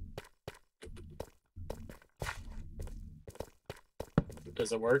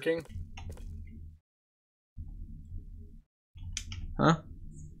 Is it working? Huh?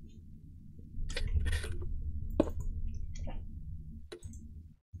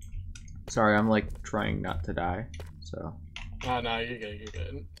 Sorry, I'm like trying not to die, so. Oh no, you're good, you're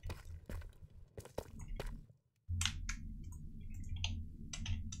good.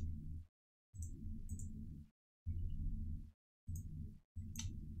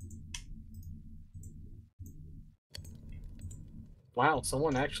 Wow,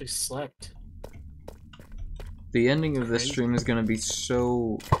 someone actually slept. The ending of this stream is gonna be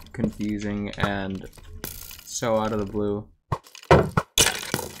so confusing and so out of the blue.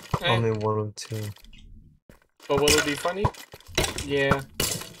 Only 102. But will it be funny? Yeah.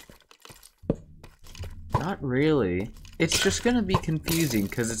 Not really. It's just gonna be confusing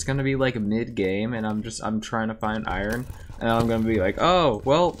because it's gonna be like mid-game and I'm trying to find iron and I'm gonna be like, oh,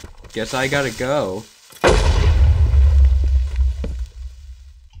 well, guess I gotta go.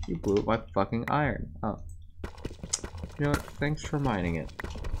 You blew up my fucking iron. Oh. You know what? Thanks for mining it.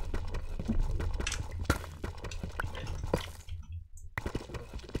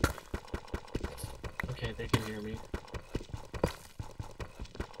 Okay, they can hear me.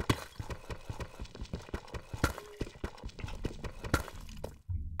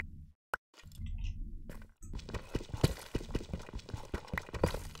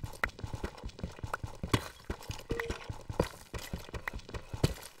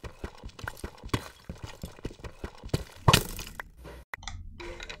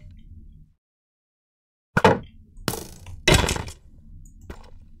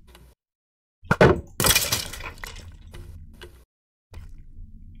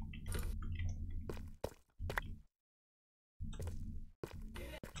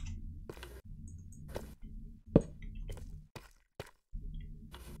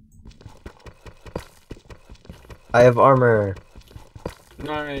 I have armor.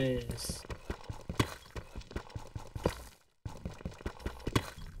 Nice.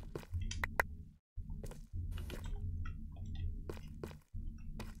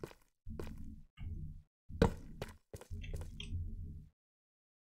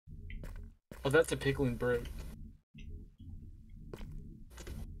 Oh, that's a pickling bird.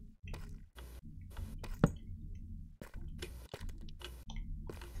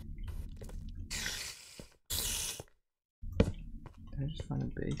 Did I just find a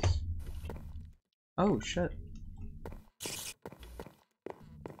base? Oh shit.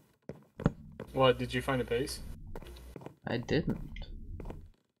 What, did you find a base? I didn't.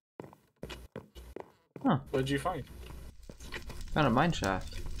 Huh. What did you find? Found a mine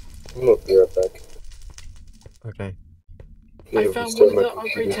shaft. I'm gonna be right back. Okay. I Yeah, found restart one of my the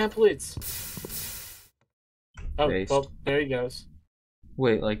upgrade computer. templates. Oh, Based. well, there he goes.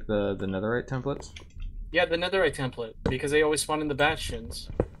 Wait, like the netherite templates? Yeah, the netherite template, because they always spawn in the bastions.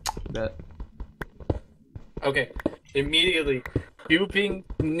 That Okay, immediately, Duping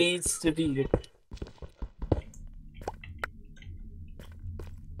needs to be.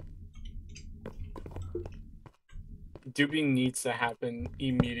 Duping needs to happen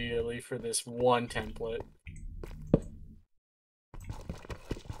immediately for this one template.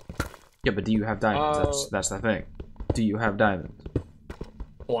 Yeah, but do you have diamonds? That's the thing. Do you have diamonds?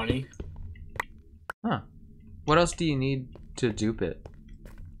 20. Huh. What else do you need to dupe it?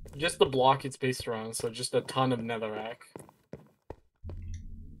 Just the block it's based around, so just a ton of netherrack.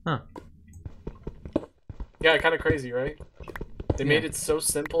 Huh. Yeah, kind of crazy, right? They made it so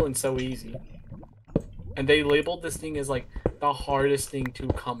simple and so easy. And they labeled this thing as like the hardest thing to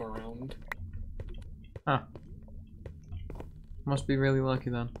come around. Huh. Must be really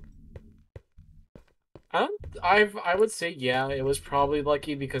lucky then. I would say yeah, it was probably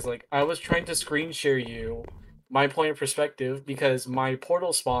lucky because like I was trying to screen share you my point of perspective because my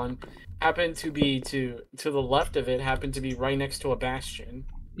portal spawn happened to be to the left of it happened to be right next to a bastion.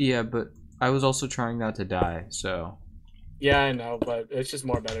 Yeah, but I was also trying not to die, so. Yeah, I know, but it's just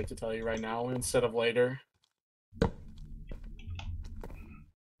more better to tell you right now instead of later.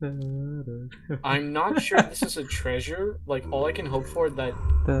 I'm not sure this is a treasure. Like, all I can hope for this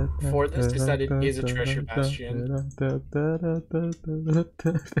is that it is a treasure bastion.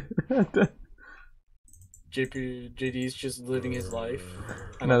 JD's just living his life.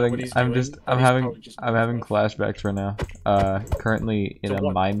 I don't know what he's doing, I'm having flashbacks right now. Currently in a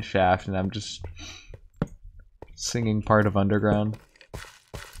mine shaft, and I'm just singing part of Underground.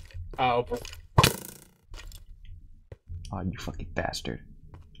 Oh. Oh, you fucking bastard.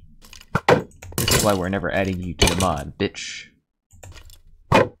 This is why we're never adding you to the mod, bitch.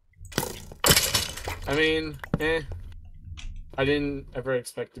 I mean, I didn't ever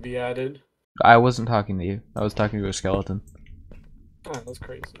expect to be added. I wasn't talking to you. I was talking to a skeleton. Oh, that's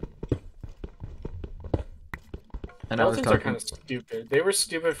crazy. And Skeletons are kind of stupid. They were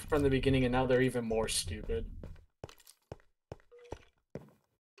stupid from the beginning, and now they're even more stupid.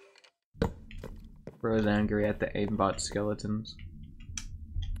 Bro's angry at the aimbot skeletons.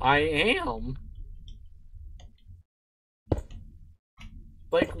 I am.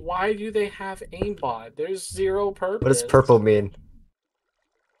 Like, why do they have aimbot? There's zero purpose. What does purple mean?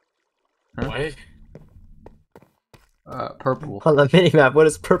 Huh? What? Purple. On the minimap, what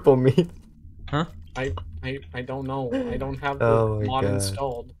does purple mean? Huh? I don't know. I don't have the mod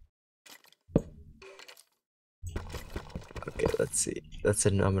installed. Okay, let's see.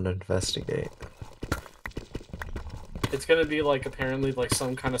 I'm gonna investigate. It's gonna be like apparently like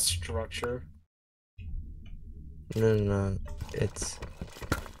some kind of structure. No. It's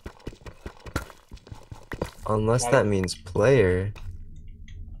unless that means player.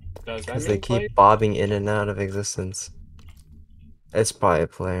 Does that Because mean they keep player? bobbing in and out of existence. It's probably a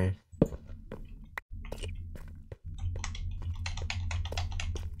player.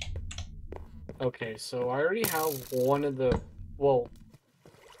 Okay, so I already have one of the. Well,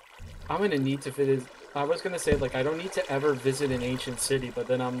 I'm gonna need to fit it. I was gonna say like I don't need to ever visit an ancient city, but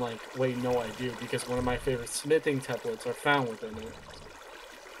then I'm like, wait, no, I do because one of my favorite smithing templates are found within it.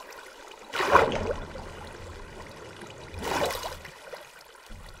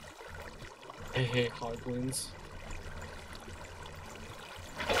 I hate hoglins.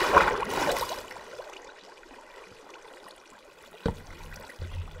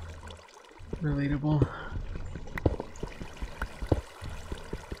 Relatable.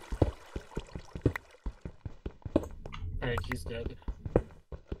 Alright, he's dead.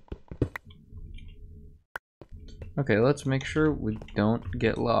 Okay, let's make sure we don't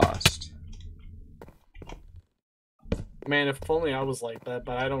get lost. Man, if only I was like that,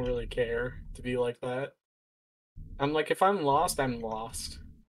 but I don't really care to be like that. I'm like, if I'm lost, I'm lost.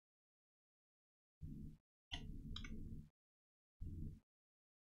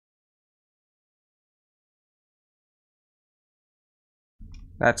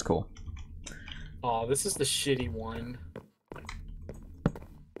 That's cool. Oh, this is the shitty one.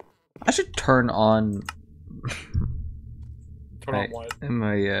 I should turn on what?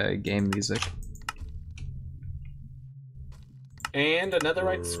 my game music. And another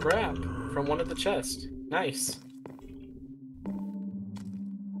right scrap from one of the chests. Nice.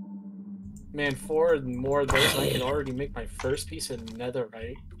 Man, 4 more of those, I could already make my first piece of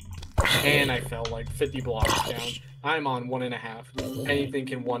netherite. And I fell like 50 blocks down. I'm on 1.5. Anything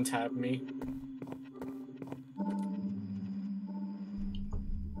can one-tap me.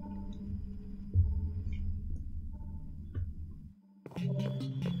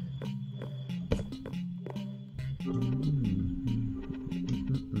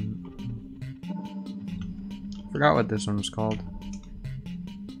 Forgot what this one was called.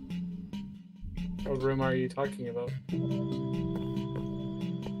 What room are you talking about?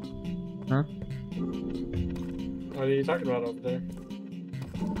 What are you talking about over there?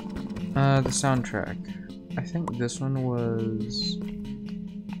 The soundtrack. I think this one was.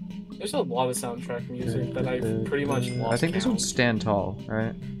 There's a lot of soundtrack music that I've pretty much lost I think this count. one's Stand Tall,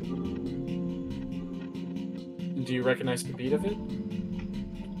 right? Do you recognize the beat of it?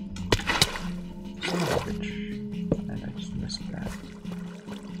 And I just missed that.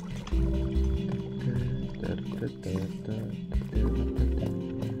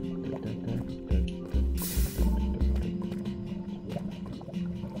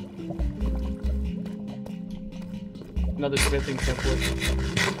 Another smithing template.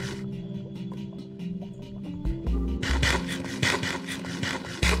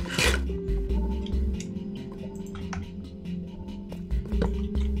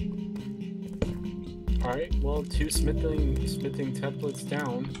 Alright, well, 2 smithing templates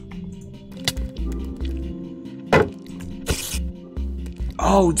down.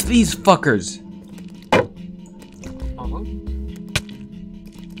 Oh, it's these fuckers! Uh-huh.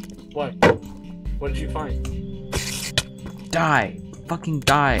 What? What did you find? Die! Fucking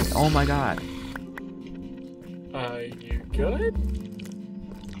die! Oh my god. You good?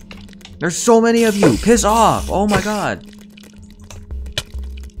 There's so many of you! Piss off! Oh my god!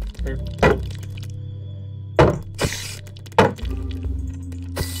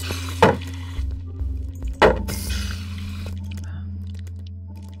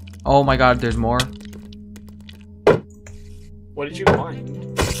 Oh my god, there's more. What did you find?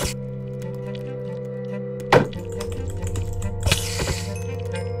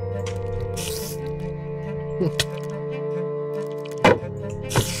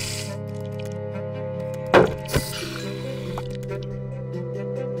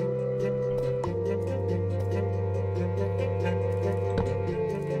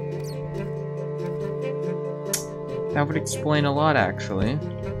 That would explain a lot, actually.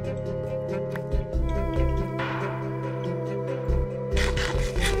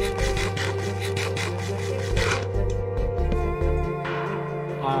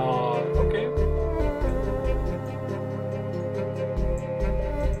 Okay.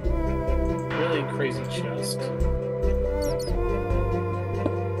 Really crazy chest.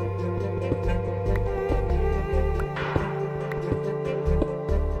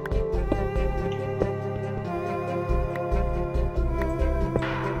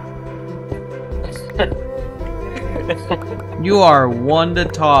 You are one to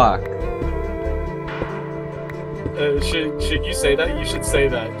talk. Should you say that? You should say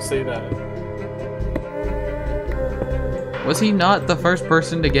that. Say that. Was he not the first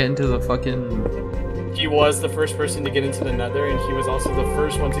person to get into the fucking... He was the first person to get into the nether, and he was also the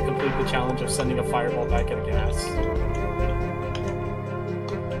first one to complete the challenge of sending a fireball back at a gas.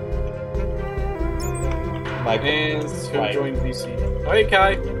 And who joined VC? Hey,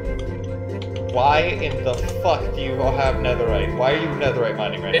 Kai. Why in the fuck do you have netherite? Why are you netherite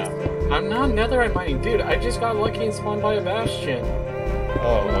mining right now? I'm not netherite mining, dude. I just got lucky and spawned by a bastion.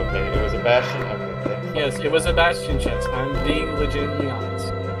 Oh, okay. It was a bastion? Okay. Yes, it was a bastion chest. I'm being legitimately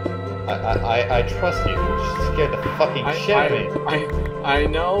honest. I trust you. You're just scared the fucking shit out of me. I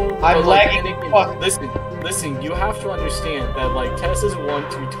know. I'm lagging. Listen, you have to understand that, like, Tess is one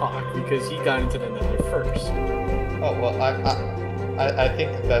to talk because he got into the nether first. Oh, well, I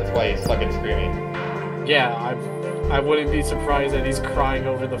think that's why he's fucking screaming. Yeah, I wouldn't be surprised that he's crying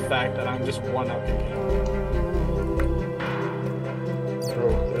over the fact that I'm just one-upping him. Bro,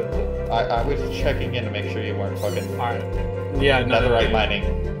 I was checking in to make sure you weren't fucking netherite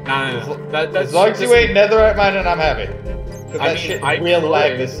mining. No. As long as you ain't netherite mining, I'm happy. Because that shit I will could.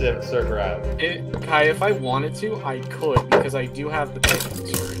 lag this server out. Kai, if I wanted to, I could, because I do have the pickaxe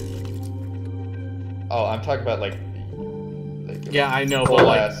for it. Oh, I'm talking about, like yeah, I know, full but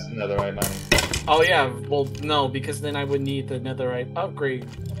like... ass netherite mining. Oh yeah, well, no, because then I would need the netherite upgrade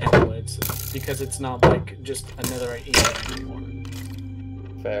templates, because it's not, like, just a netherite ingot anymore.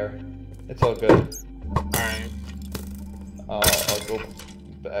 Fair. It's all good. Alright. I'll go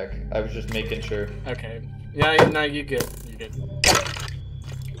back. I was just making sure. Okay. Yeah, no, you good. You good.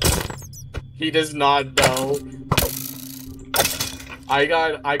 He does not know. I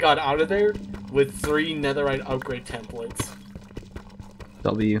got out of there with 3 netherite upgrade templates.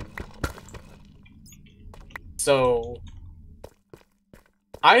 W. So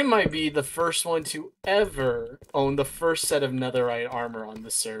I might be the first one to ever own the first set of netherite armor on the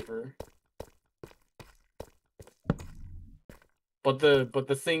server. But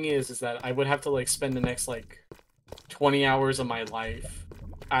the thing is that I would have to, like, spend the next, like, 20 hours of my life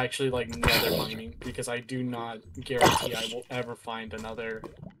actually, like, nether mining, because I do not guarantee I will ever find another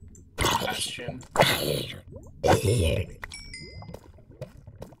bastion.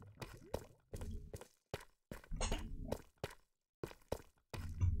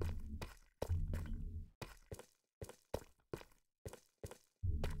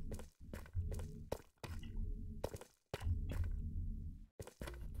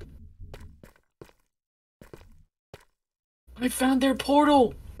 I found their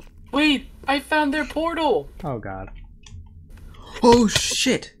portal! Wait, I found their portal! Oh god. Oh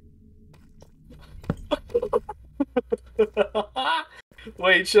shit!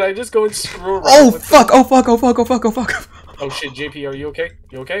 Wait, should I just go and screw around Oh with fuck! them? Oh fuck! Oh fuck! Oh fuck! Oh fuck! Oh shit, JP, are you okay?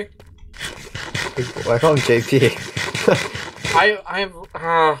 You okay? Why call him JP?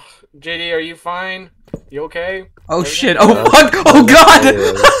 JD, are you fine? You okay? Oh Everything shit! okay? Oh fuck! Oh god!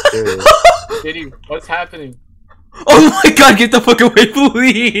 JD, what's happening? Oh my god! Get the fuck away,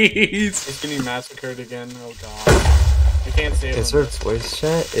 please! It's getting massacred again. Oh god. I can't save Is him. there voice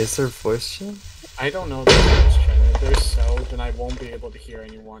chat? Is there voice chat? I don't know the voice chat. If there's so, then I won't be able to hear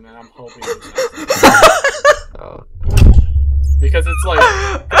anyone, and I'm hoping there's Oh. Because it's like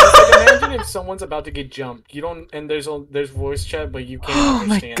imagine if someone's about to get jumped. You don't, and there's voice chat, but you can't Oh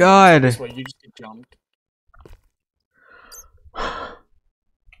my understand. god. This way, you just get jumped.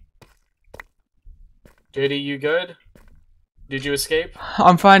 JD, you good? Did you escape?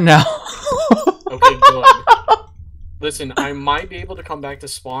 I'm fine now. Okay, good. Listen, I might be able to come back to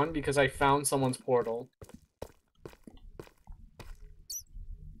spawn because I found someone's portal.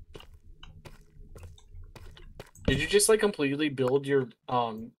 Did you just like completely build your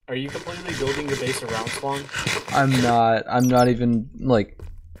are you completely building your base around spawn? I'm not even like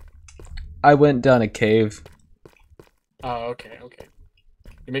I went down a cave. Oh, okay.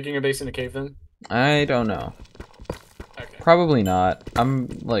 You're making your base in a cave then? I don't know. Okay. Probably not. I'm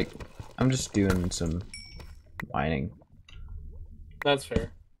just doing some mining. That's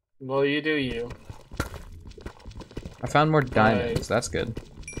fair. Well, you do you. I found more diamonds. That's good.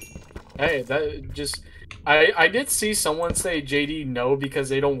 Hey, that just I did see someone say JD no because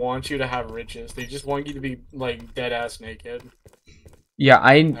they don't want you to have riches. They just want you to be like dead ass naked.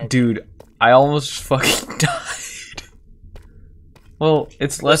 Yeah, dude, I almost fucking died. Well,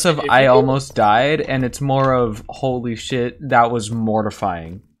 it's less of I almost died, and it's more of holy shit, that was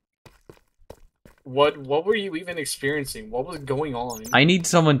mortifying. What were you even experiencing? What was going on? I need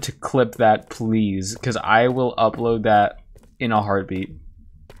someone to clip that, please, because I will upload that in a heartbeat.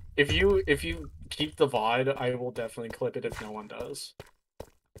 If you keep the VOD, I will definitely clip it if no one does.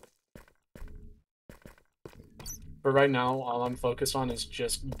 But right now, all I'm focused on is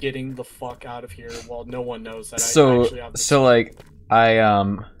just getting the fuck out of here while no one knows that I actually have this. So like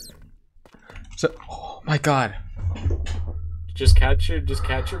oh my god. Just catch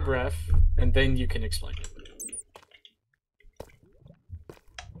your breath, and then you can explain it.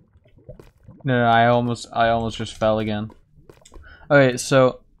 No, I almost just fell again. Okay,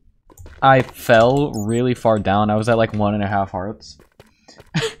 so I fell really far down. I was at like 1.5 hearts,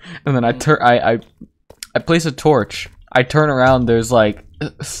 and then I place a torch. I turn around. There's like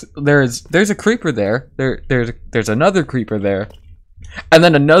there's a creeper there. There's another creeper there, and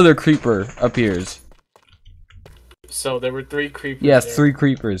then another creeper appears. So there were 3 creepers. Yes, there. 3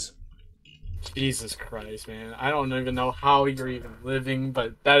 creepers. Jesus Christ, man! I don't even know how you're even living,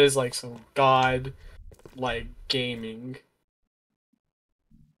 but that is like some god, like gaming.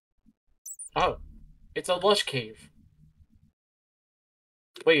 Oh, it's a lush cave.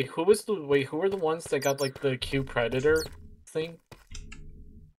 Wait, who are the ones that got like the Q Predator thing?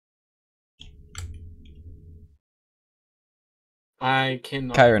 I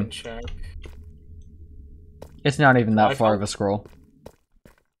cannot even check. It's not even that far of a scroll.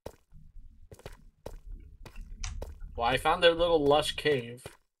 Well, I found their little lush cave.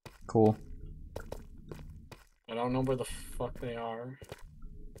 Cool. I don't know where the fuck they are.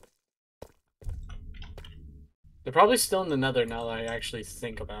 They're probably still in the nether now that I actually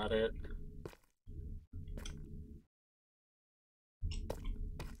think about it.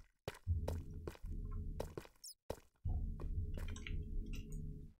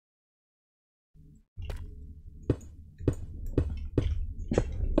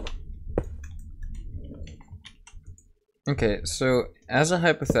 Okay, so as a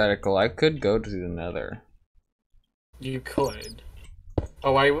hypothetical, I could go to the nether. You could.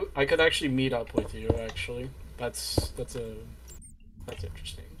 Oh, I could actually meet up with you, actually. That's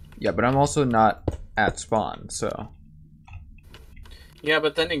interesting. Yeah, but I'm also not at spawn, so... Yeah,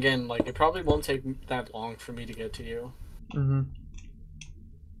 but then again, like, it probably won't take that long for me to get to you. Mm-hmm.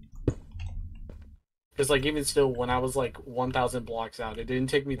 Because, like, even still, when I was, like, 1,000 blocks out, it didn't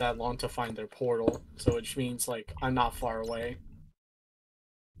take me that long to find their portal. So, which means, like, I'm not far away.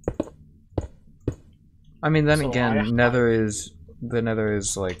 I mean, then So again, the nether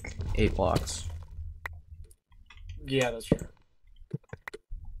is, like, 8 blocks. Yeah, that's true.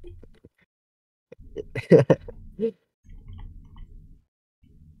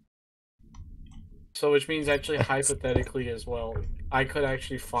 So, which means, actually, hypothetically as well, I could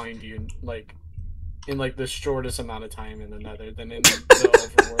actually find you, like, in like the shortest amount of time in the Nether than in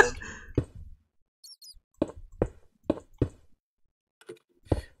the overworld.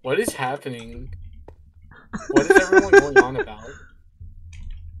 What is happening? What is everyone going on about?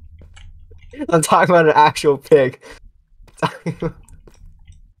 I'm talking about an actual pig.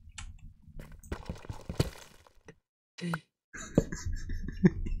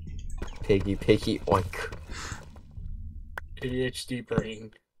 Piggy, piggy, oink. ADHD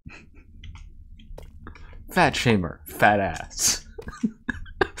brain. Fat shamer, fat ass.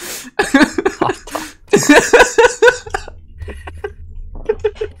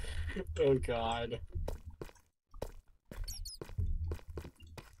 Oh god.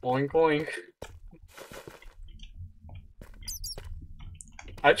 Oink oink.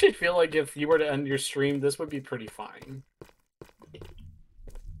 I actually feel like if you were to end your stream, this would be pretty fine.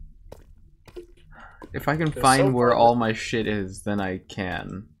 If I can Because find so where far all my shit is, then I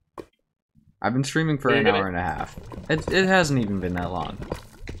can. I've been streaming for an hour and a half. It hasn't even been that long.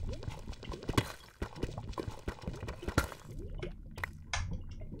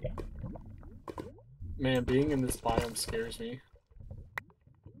 Man, being in this biome scares me.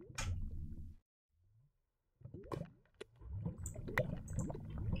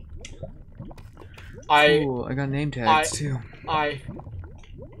 Ooh, I got name tags too. How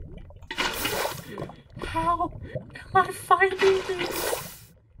am I finding this?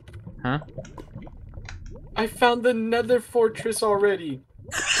 Huh? I found the Nether Fortress already.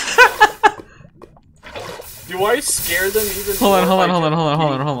 Do I scare them even Hold on, more?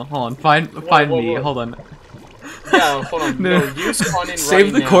 hold on. Find me. What? Hold on. Yeah, hold on. No, you spawn in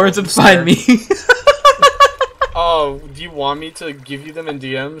Save right the cords now, and find me. Oh, do you want me to give you them in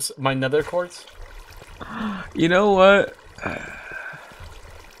DMs? My Nether cords? You know what?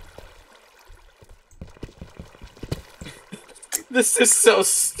 This is so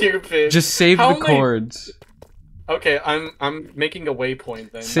stupid. Just save How the am I- cords. Okay, I'm making a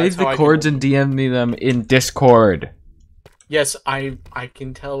waypoint then. Save That's how the I cords can... and DM me them in Discord. Yes, I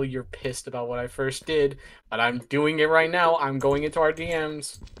can tell you're pissed about what I first did, but I'm doing it right now. I'm going into our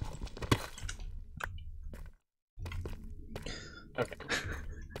DMs. Okay.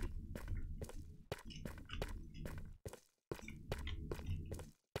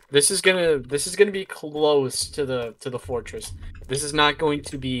 This is gonna be close to the fortress. This is not going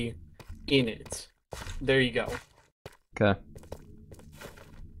to be in it. There you go. Okay.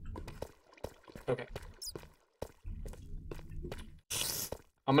 Okay.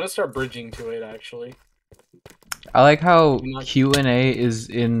 I'm gonna start bridging to it actually. I like how I'm not- Q&A is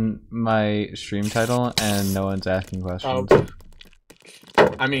in my stream title and no one's asking questions.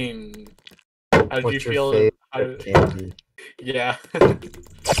 I mean, how do you feel? Candy? Yeah.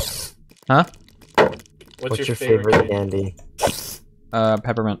 Huh? What's your favorite candy?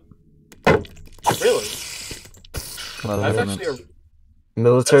 Peppermint. Really? A lot of That's peppermints. actually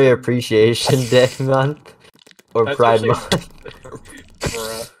Military Appreciation Day month or That's Pride actually- month?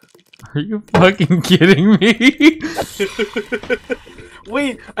 Bruh. Are you fucking kidding me?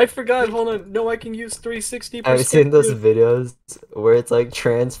 Wait, I forgot. Hold on. No, I can use 360. Have you seen those videos where it's like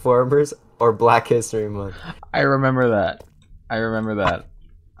Transformers or Black History Month? I remember that.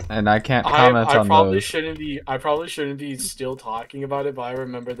 And I can't comment on those. I probably shouldn't be still talking about it, but I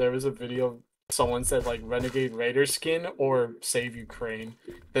remember there was a video someone said like Renegade Raider skin or Save Ukraine.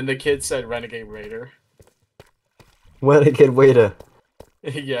 Then the kid said Renegade Raider. Renegade Waiter.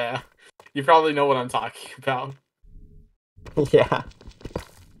 Yeah. You probably know what I'm talking about. Yeah.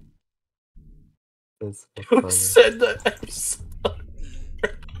 That's so Who funny. said that?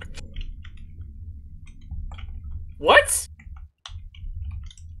 What?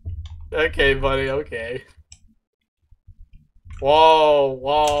 Okay, buddy, okay. Whoa,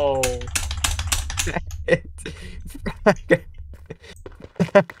 whoa.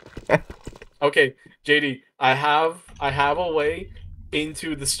 Okay, JD, I have a way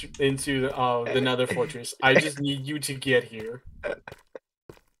into the Nether Fortress. I just need you to get here.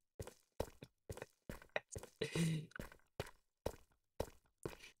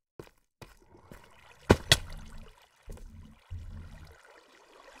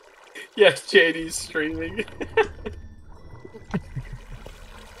 Yes, JD's streaming.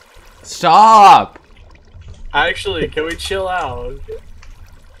 Stop! Actually, can we chill out?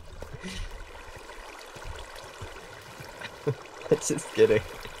 Just kidding.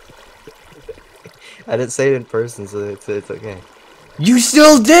 I didn't say it in person, so it's okay. You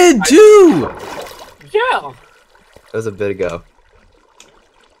still did too! Yeah! It was a bit ago.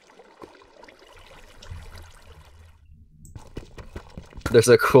 There's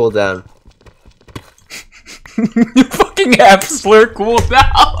a cooldown. You fucking have slur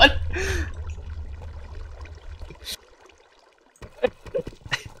cooldown!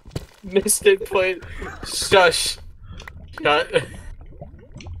 Missed input. Shush. Shut.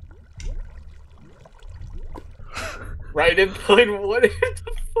 Right input. What the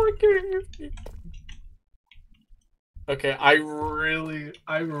fuck are you? Okay, I'm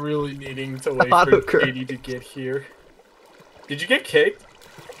really needing to wait for Katie to get here. Did you get kicked?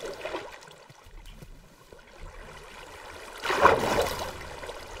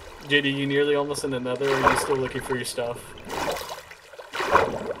 JD, you nearly almost in another, or are you still looking for your stuff?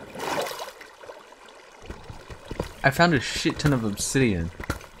 I found a shit ton of obsidian.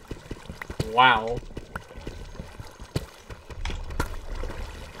 Wow.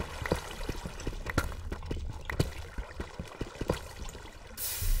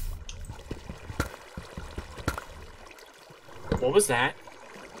 What was that?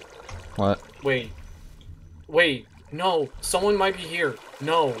 What? Wait. Wait. No. Someone might be here.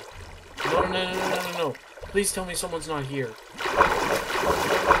 No. No, no, no, no, no, no, no. Please tell me someone's not here.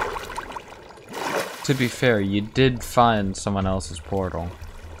 To be fair, you did find someone else's portal.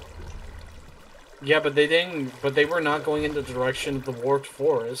 Yeah, but they didn't. But they were not going in the direction of the warped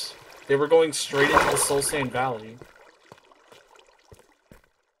forest. They were going straight into the Soul Sand Valley.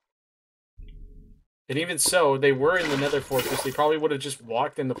 And even so, they were in the Nether Fortress. They probably would have just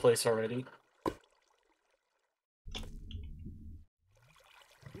walked in the place already.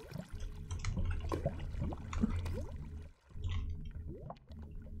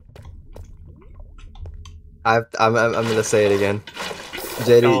 I'm gonna say it again.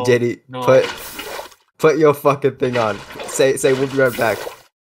 JD, No, JD, no. put your fucking thing on. Say we'll be right back.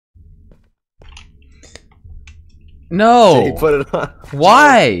 No. JD, put it on.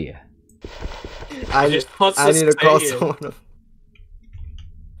 Why? I need to call someone.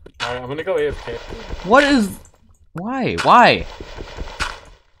 Alright, I'm gonna go AFK. What is? Why? Why?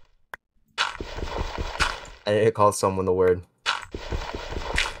 I need to call someone the word.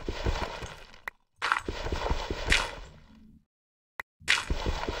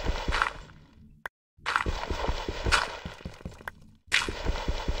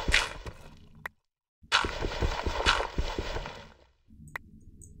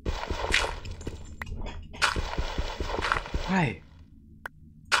 Why?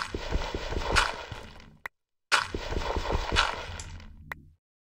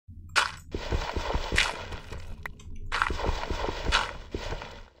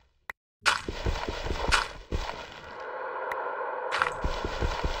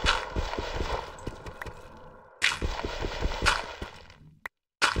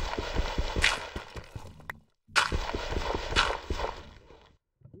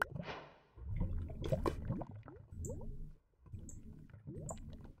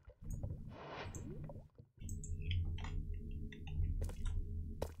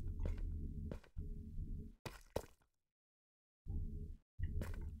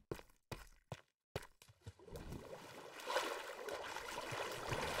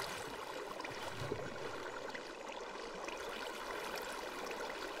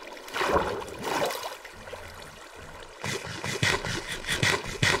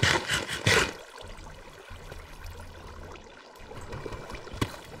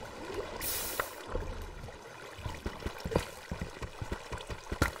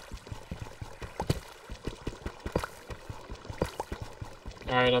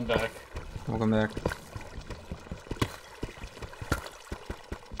 Alright, I'm back. Welcome back.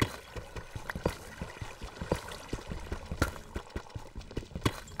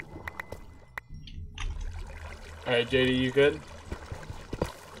 Alright, JD, you good?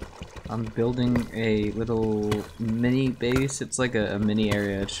 I'm building a little mini base. It's like a mini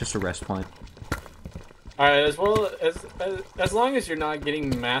area. It's just a rest point. Alright, as long as you're not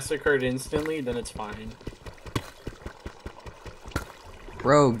getting massacred instantly, then it's fine.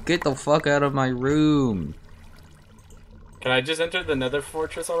 Bro, get the fuck out of my room. Can I just enter the Nether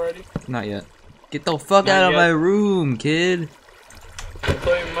Fortress already? Not yet. Get the fuck Not out of yet. my room, kid. I'm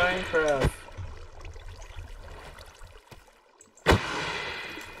playing Minecraft.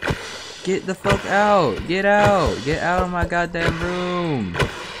 Get the fuck out. Get out. Get out of my goddamn room.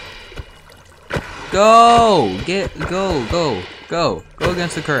 Go. Go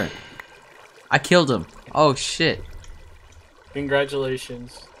against the current. I killed him. Oh shit.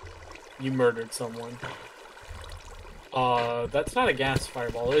 Congratulations. You murdered someone. That's not a gas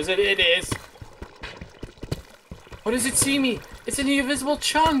fireball, is it? It is! What does it see me? It's an invisible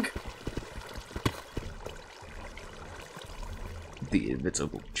chunk! The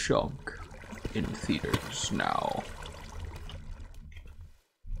invisible chunk in theaters now.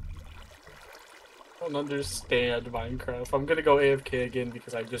 I don't understand Minecraft. I'm gonna go AFK again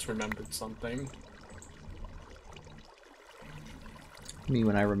because I just remembered something. Me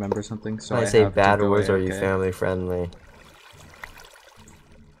when I remember something, so When I I say have bad to go words, are you AFK. family friendly?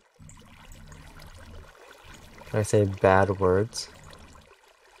 Can I say bad words?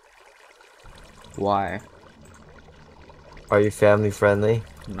 Why? Are you family friendly?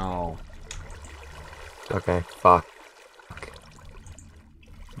 No. Okay, fuck.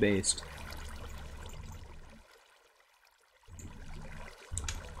 Based.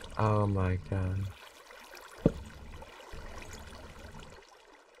 Oh my god.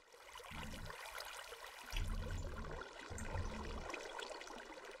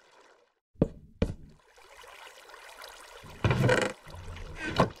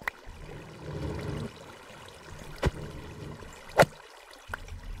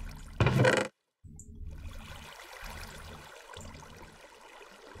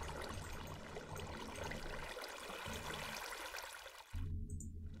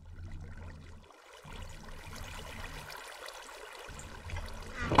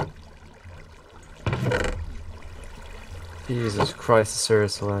 Jesus Christ, the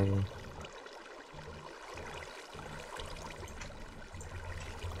server's lagging.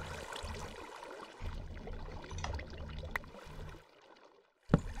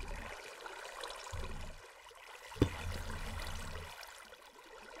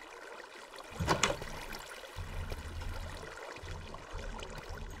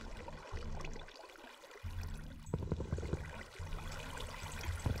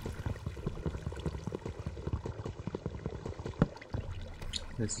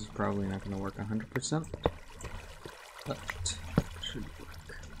 This is probably not going to work 100%, but it should work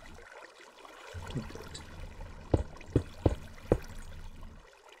a bit.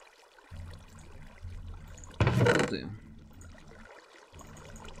 Will do.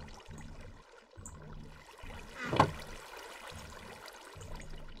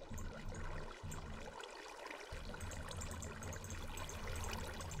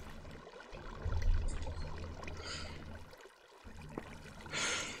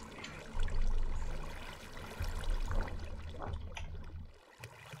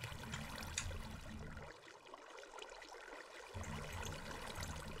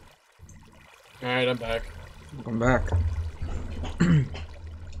 Alright, I'm back. Welcome back.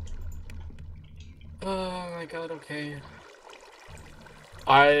 Oh my god, okay.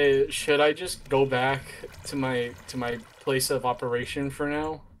 Should I just go back to my place of operation for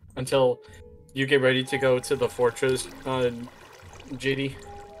now until you get ready to go to the fortress, JD?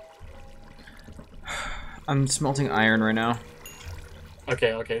 I'm smelting iron right now.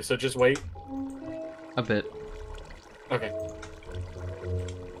 Okay, so just wait. A bit. Okay.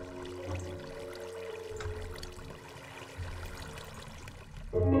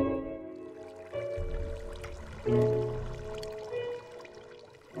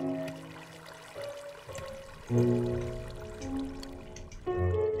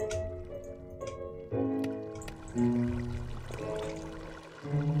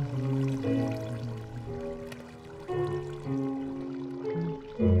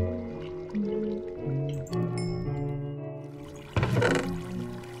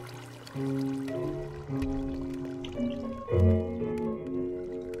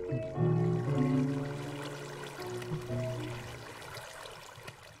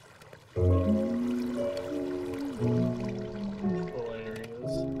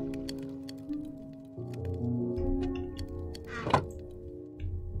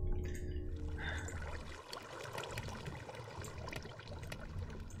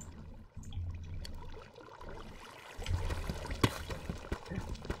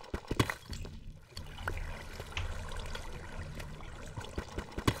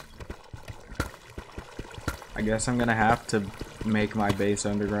 I guess I'm gonna have to make my base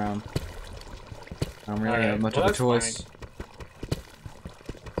underground. I don't really have much of a choice.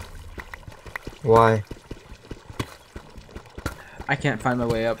 Why? I can't find my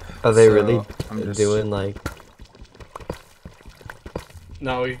way up. Are they so really I'm just doing like...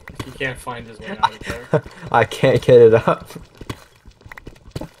 No, he can't find his way out of there. I can't get it up.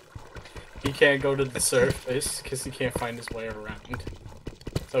 He can't go to the surface because he can't find his way around.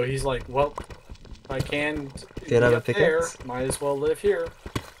 So he's like, well, if I can't Get out be of up there, pickaxe? might as well live here.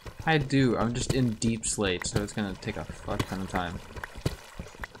 I do. I'm just in deep slate, so it's gonna take a fuck ton of time.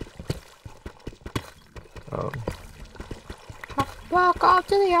 Oh. Welcome to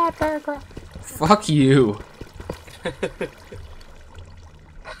the underground. Fuck you.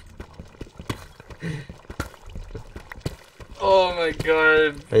 Oh my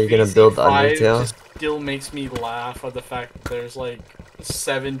god. Are you gonna build VC5 Undertale? just still makes me laugh at the fact that there's like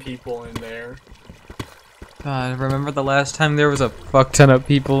 7 people in there. God, remember the last time there was a fuck ton of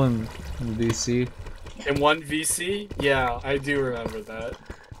people in DC? In one VC? Yeah, I do remember that.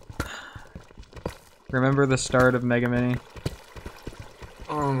 Remember the start of MegaMini?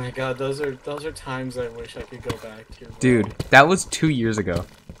 Oh my god, those are times I wish I could go back to. Bro. Dude, that was 2 years ago.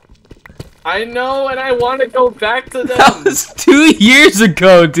 I know, and I want to go back to them. That was 2 years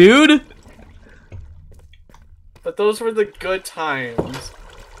ago, dude. But those were the good times.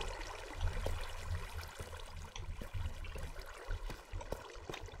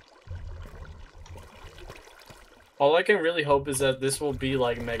 All I can really hope is that this will be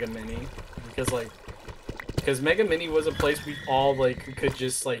like MegaMini, because MegaMini was a place we all like could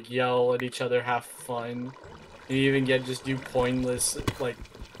just like yell at each other, have fun, and even just do pointless like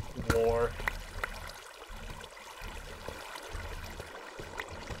war.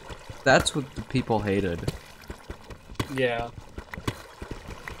 That's what the people hated. Yeah.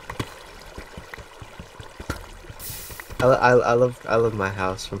 I love my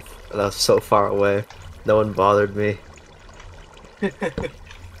house from that was so far away. No one bothered me.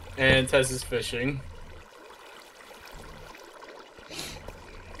 And Tess is fishing.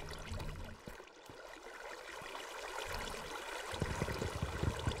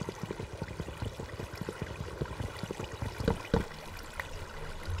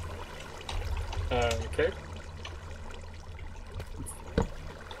 Okay.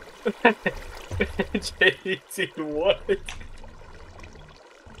 JT, what?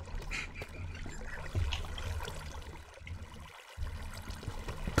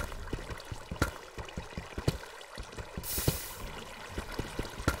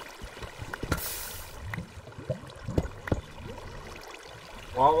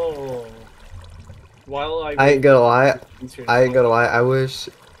 While I ain't gonna lie. I wish.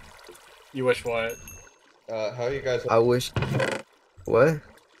 You wish what? How you guys? I wish. What?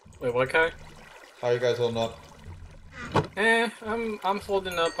 Wait, what, Kai? How you guys holding up? I'm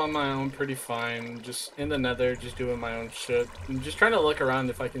holding up on my own pretty fine. Just in the nether, just doing my own shit. I'm just trying to look around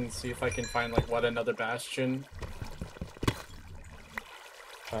if I can see if I can find like another bastion.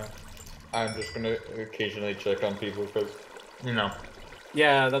 I'm just gonna occasionally check on people because, you know.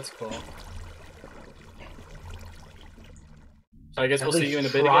 Yeah, that's cool. So I guess we'll see you in a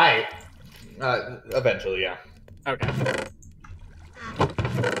bit again? Eventually, yeah. Okay.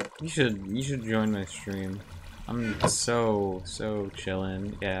 You should join my stream. I'm so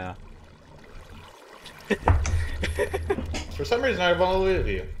chillin', yeah. For some reason, I won't believe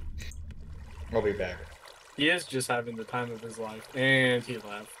you. I'll be back. He is just having the time of his life, and he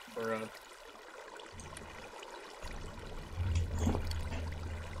left for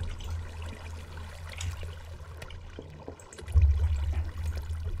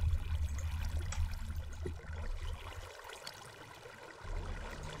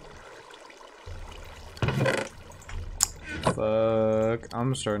Fuck,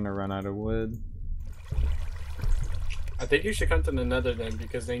 I'm starting to run out of wood. I think you should come to the nether then,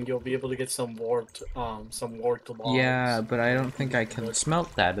 because then you'll be able to get some warped logs. Yeah, but I don't think I can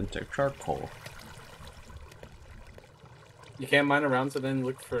smelt that into charcoal. You can't mine around to then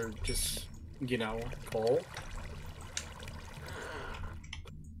look for just, you know, coal?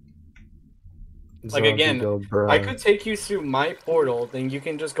 Like again, I could take you through my portal, then you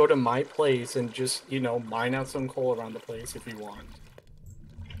can just go to my place and just, you know, mine out some coal around the place if you want.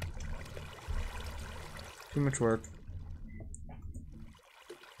 Too much work.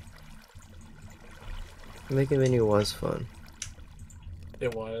 MegaMini was fun.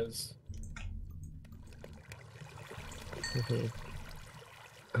 It was.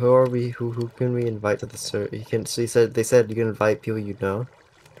 Who are we? Who can we invite to the server? You can. So they said you can invite people you know.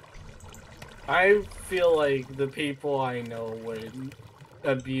 I feel like the people I know would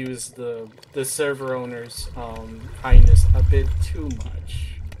abuse the server owner's kindness a bit too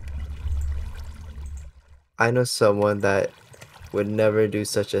much. I know someone that would never do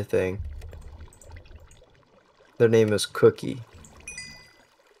such a thing. Their name is Cookie.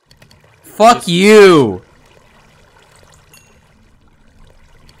 Fuck you!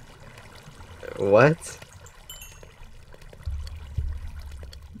 What?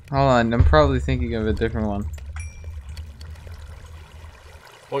 Hold on, I'm probably thinking of a different one.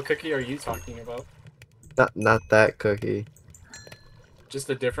 What cookie are you talking about? Not that Cookie. Just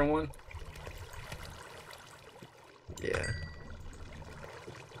a different one? Yeah.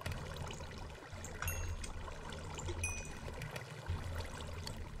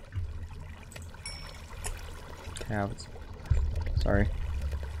 Yeah, sorry.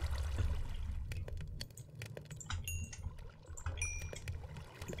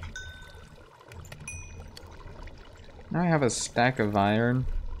 Now I have a stack of iron.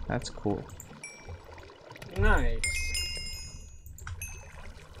 That's cool. Nice.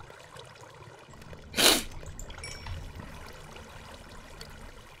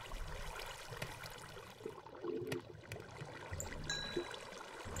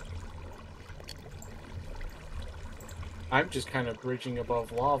 I'm just kind of bridging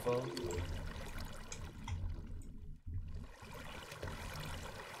above lava.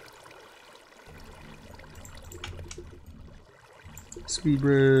 Speed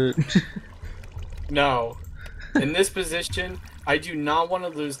bridge. No. In this position, I do not want to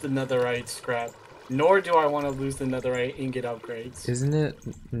lose the netherite scrap, nor do I want to lose the netherite ingot upgrades. Isn't it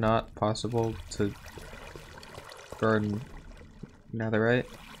not possible to burn netherite?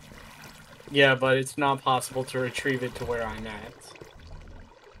 Yeah, but it's not possible to retrieve it to where I'm at.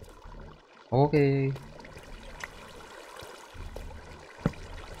 Okay.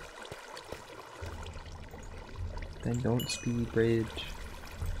 Then don't speed bridge.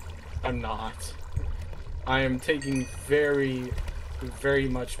 I'm not. I am taking very, very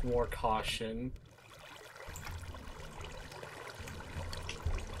much more caution.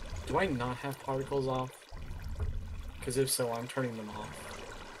 Do I not have particles off? Because if so, I'm turning them off.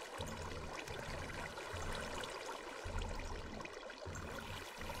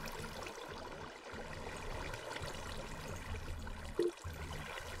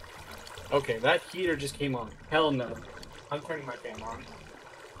 Okay, that heater just came on. Hell no. I'm turning my fan on.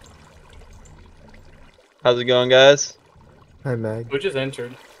 How's it going, guys? Hi, Meg. Who just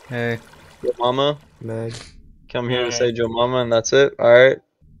entered? Hey. Joe Mama? Meg. Come here to Hey. say Joe Mama, and that's it. Alright.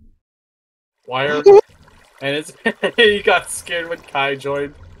 Wire. And it's he got scared when Kai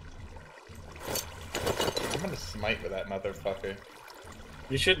joined. I'm gonna smite with that motherfucker.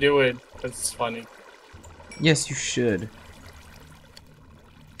 You should do it. It's funny. Yes, you should.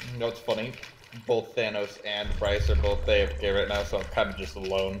 You know what's funny? Both Thanos and Bryce are both AFK right now, so I'm kind of just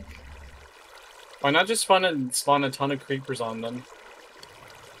alone. Why not just spawn a ton of creepers on them?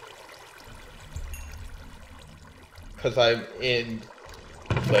 Because I'm in,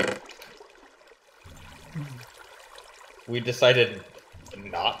 like, we decided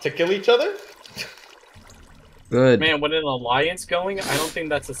not to kill each other? Good. Man, with an alliance going, I don't think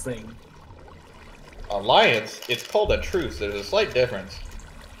that's a thing. Alliance? It's called a truce. There's a slight difference.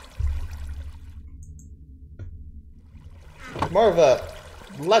 More of a,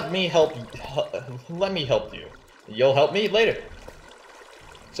 let me help you. You'll help me later.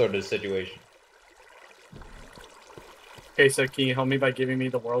 Sort of situation. Okay, so can you help me by giving me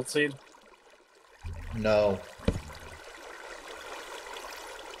the world seed? No.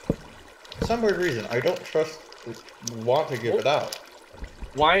 For some weird reason, I don't want to give it out.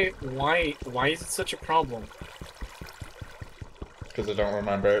 Why is it such a problem? Because I don't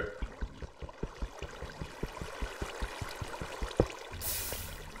remember it.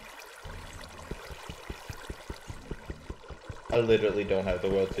 I literally don't have the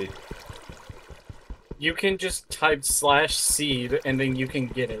world seed. You can just type /seed and then you can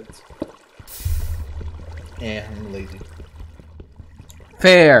get it. Yeah, I'm lazy.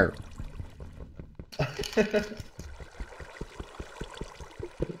 Fair.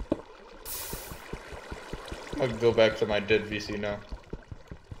 I'll go back to my dead VC now.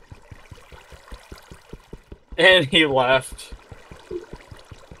 And he left.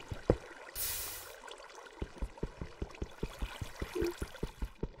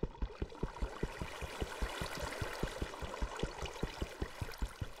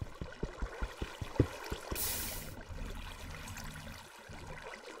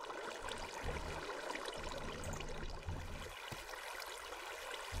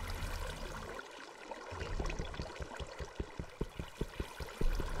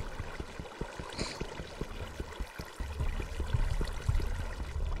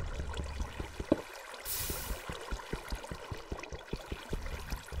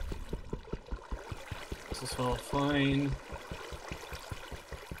 This is all fine.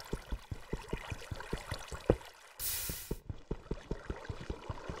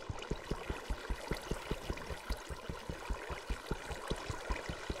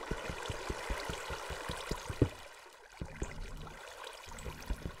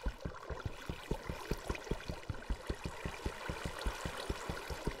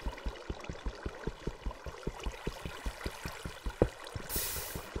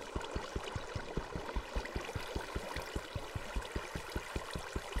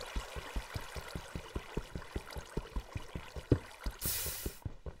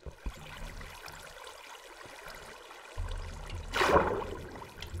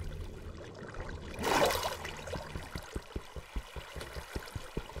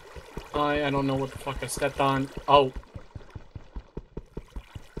 I don't know what the fuck I stepped on. Oh.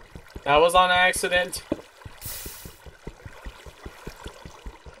 That was on accident.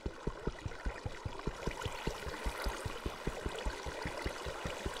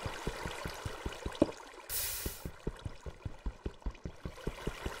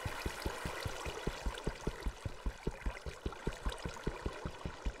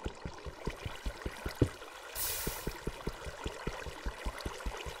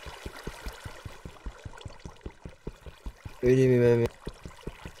 What do you mean,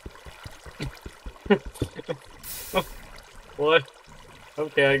 What?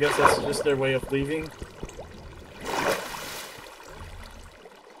 Okay, I guess that's just their way of leaving.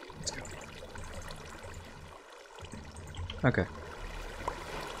 Okay.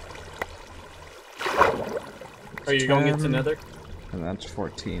 Are you going into Nether? And that's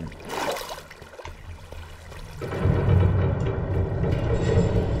 14.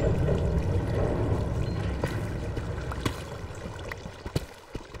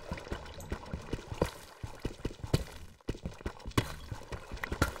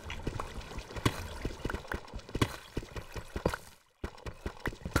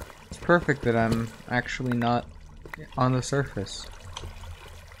 It's perfect that I'm actually not on the surface.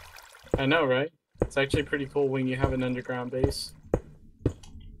 I know, right? It's actually pretty cool when you have an underground base.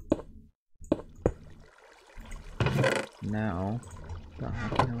 Now, I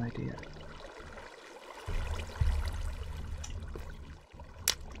have no idea.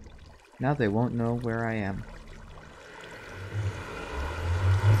 Now they won't know where I am.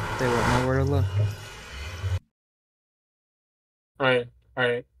 They won't know where to look. Alright,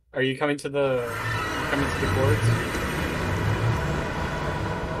 alright. Are you coming to the cords?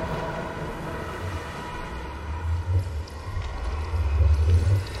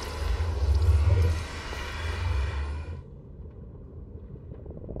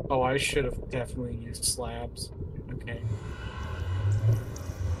 Oh, I should have definitely used slabs. Okay.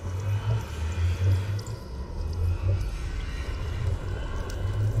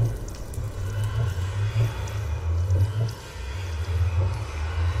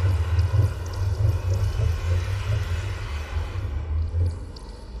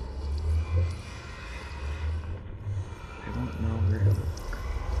 They won't know where to look.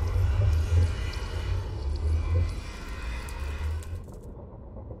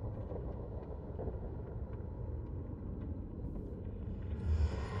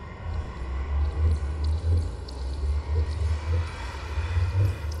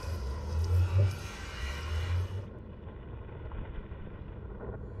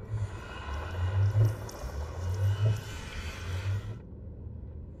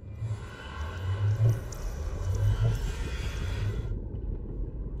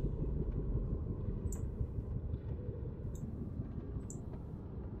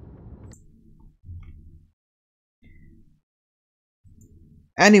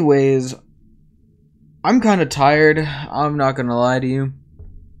 Anyways, I'm kind of tired. I'm not gonna lie to you.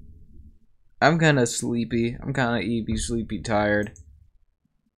 I'm kind of sleepy. I'm kind of eepy, sleepy, tired.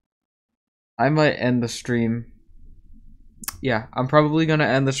 I might end the stream. Yeah, I'm probably gonna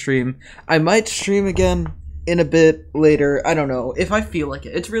end the stream. I might stream again in a bit later. I don't know. If I feel like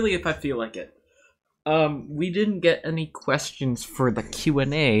it. It's really if I feel like it. We didn't get any questions for the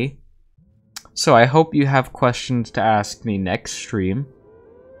Q&A. So I hope you have questions to ask me next stream.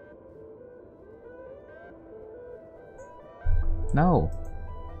 No.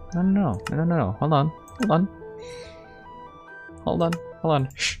 No. Hold on.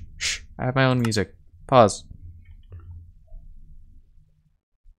 Shh. I have my own music. Pause.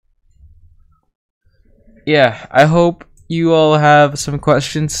 Yeah, I hope you all have some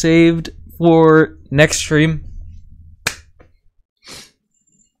questions saved for next stream.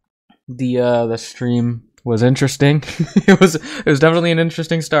 The stream was interesting. it was definitely an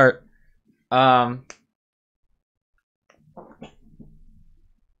interesting start.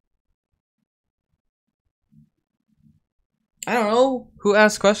 I don't know who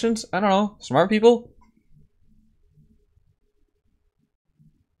asked questions. I don't know. Smart people.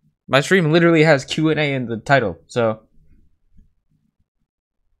 My stream literally has Q&A in the title, so.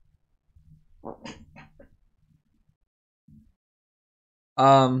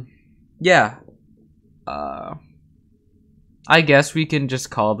 Yeah. I guess we can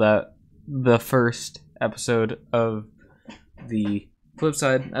just call that the first episode of the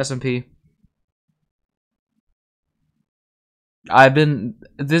Flipside SMP.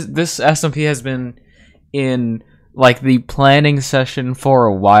 This SMP has been in like the planning session for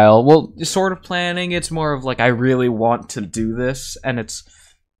a while. Well, sort of planning. It's more of like I really want to do this, and it's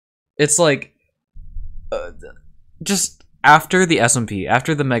like just after the SMP,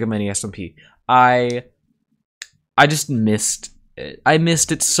 after the MegaMini SMP, I just missed it. I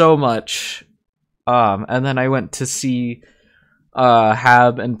missed it so much. And then I went to see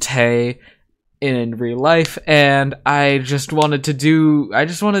Hab and Tay in real life, and I just wanted to do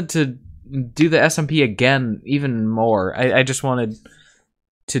the SMP again even more. I just wanted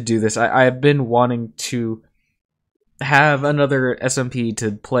to do this. I've been wanting to have another SMP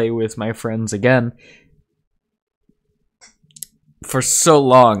to play with my friends again. for so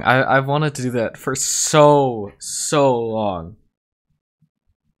long. I've wanted to do that for so long.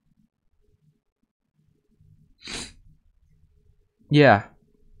 Yeah.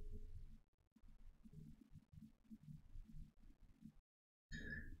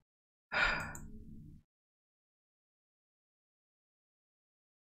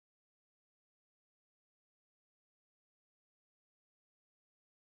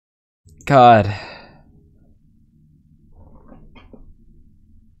 God.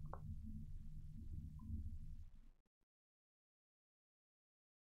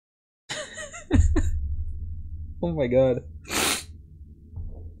 Oh my god.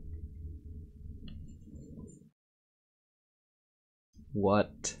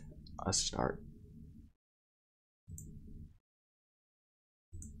 What a start.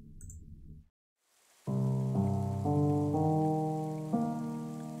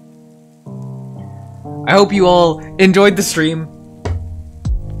 I hope you all enjoyed the stream.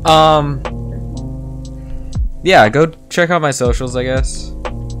 Yeah, go check out my socials, I guess.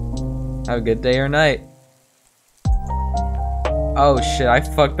 Have a good day or night. Oh shit, I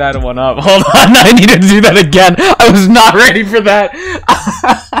fucked that one up. Hold on, I need to do that again. I was not ready for that.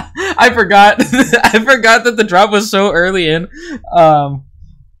 I forgot. I forgot that the drop was so early in. Oh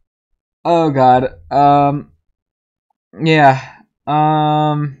god. Yeah.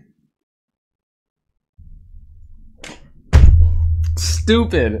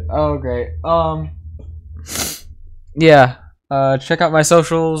 Stupid. Oh great. Yeah. Check out my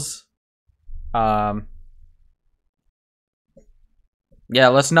socials. Yeah,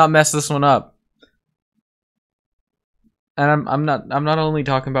 let's not mess this one up. And I'm not only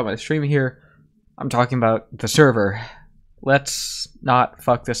talking about my stream here, I'm talking about the server. Let's not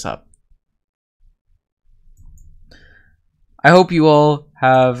fuck this up. I hope you all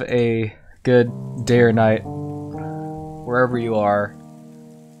have a good day or night wherever you are.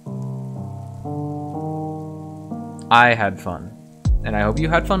 I had fun, and I hope you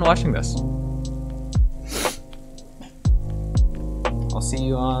had fun watching this. I'll see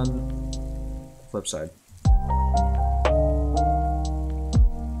you on the flip side.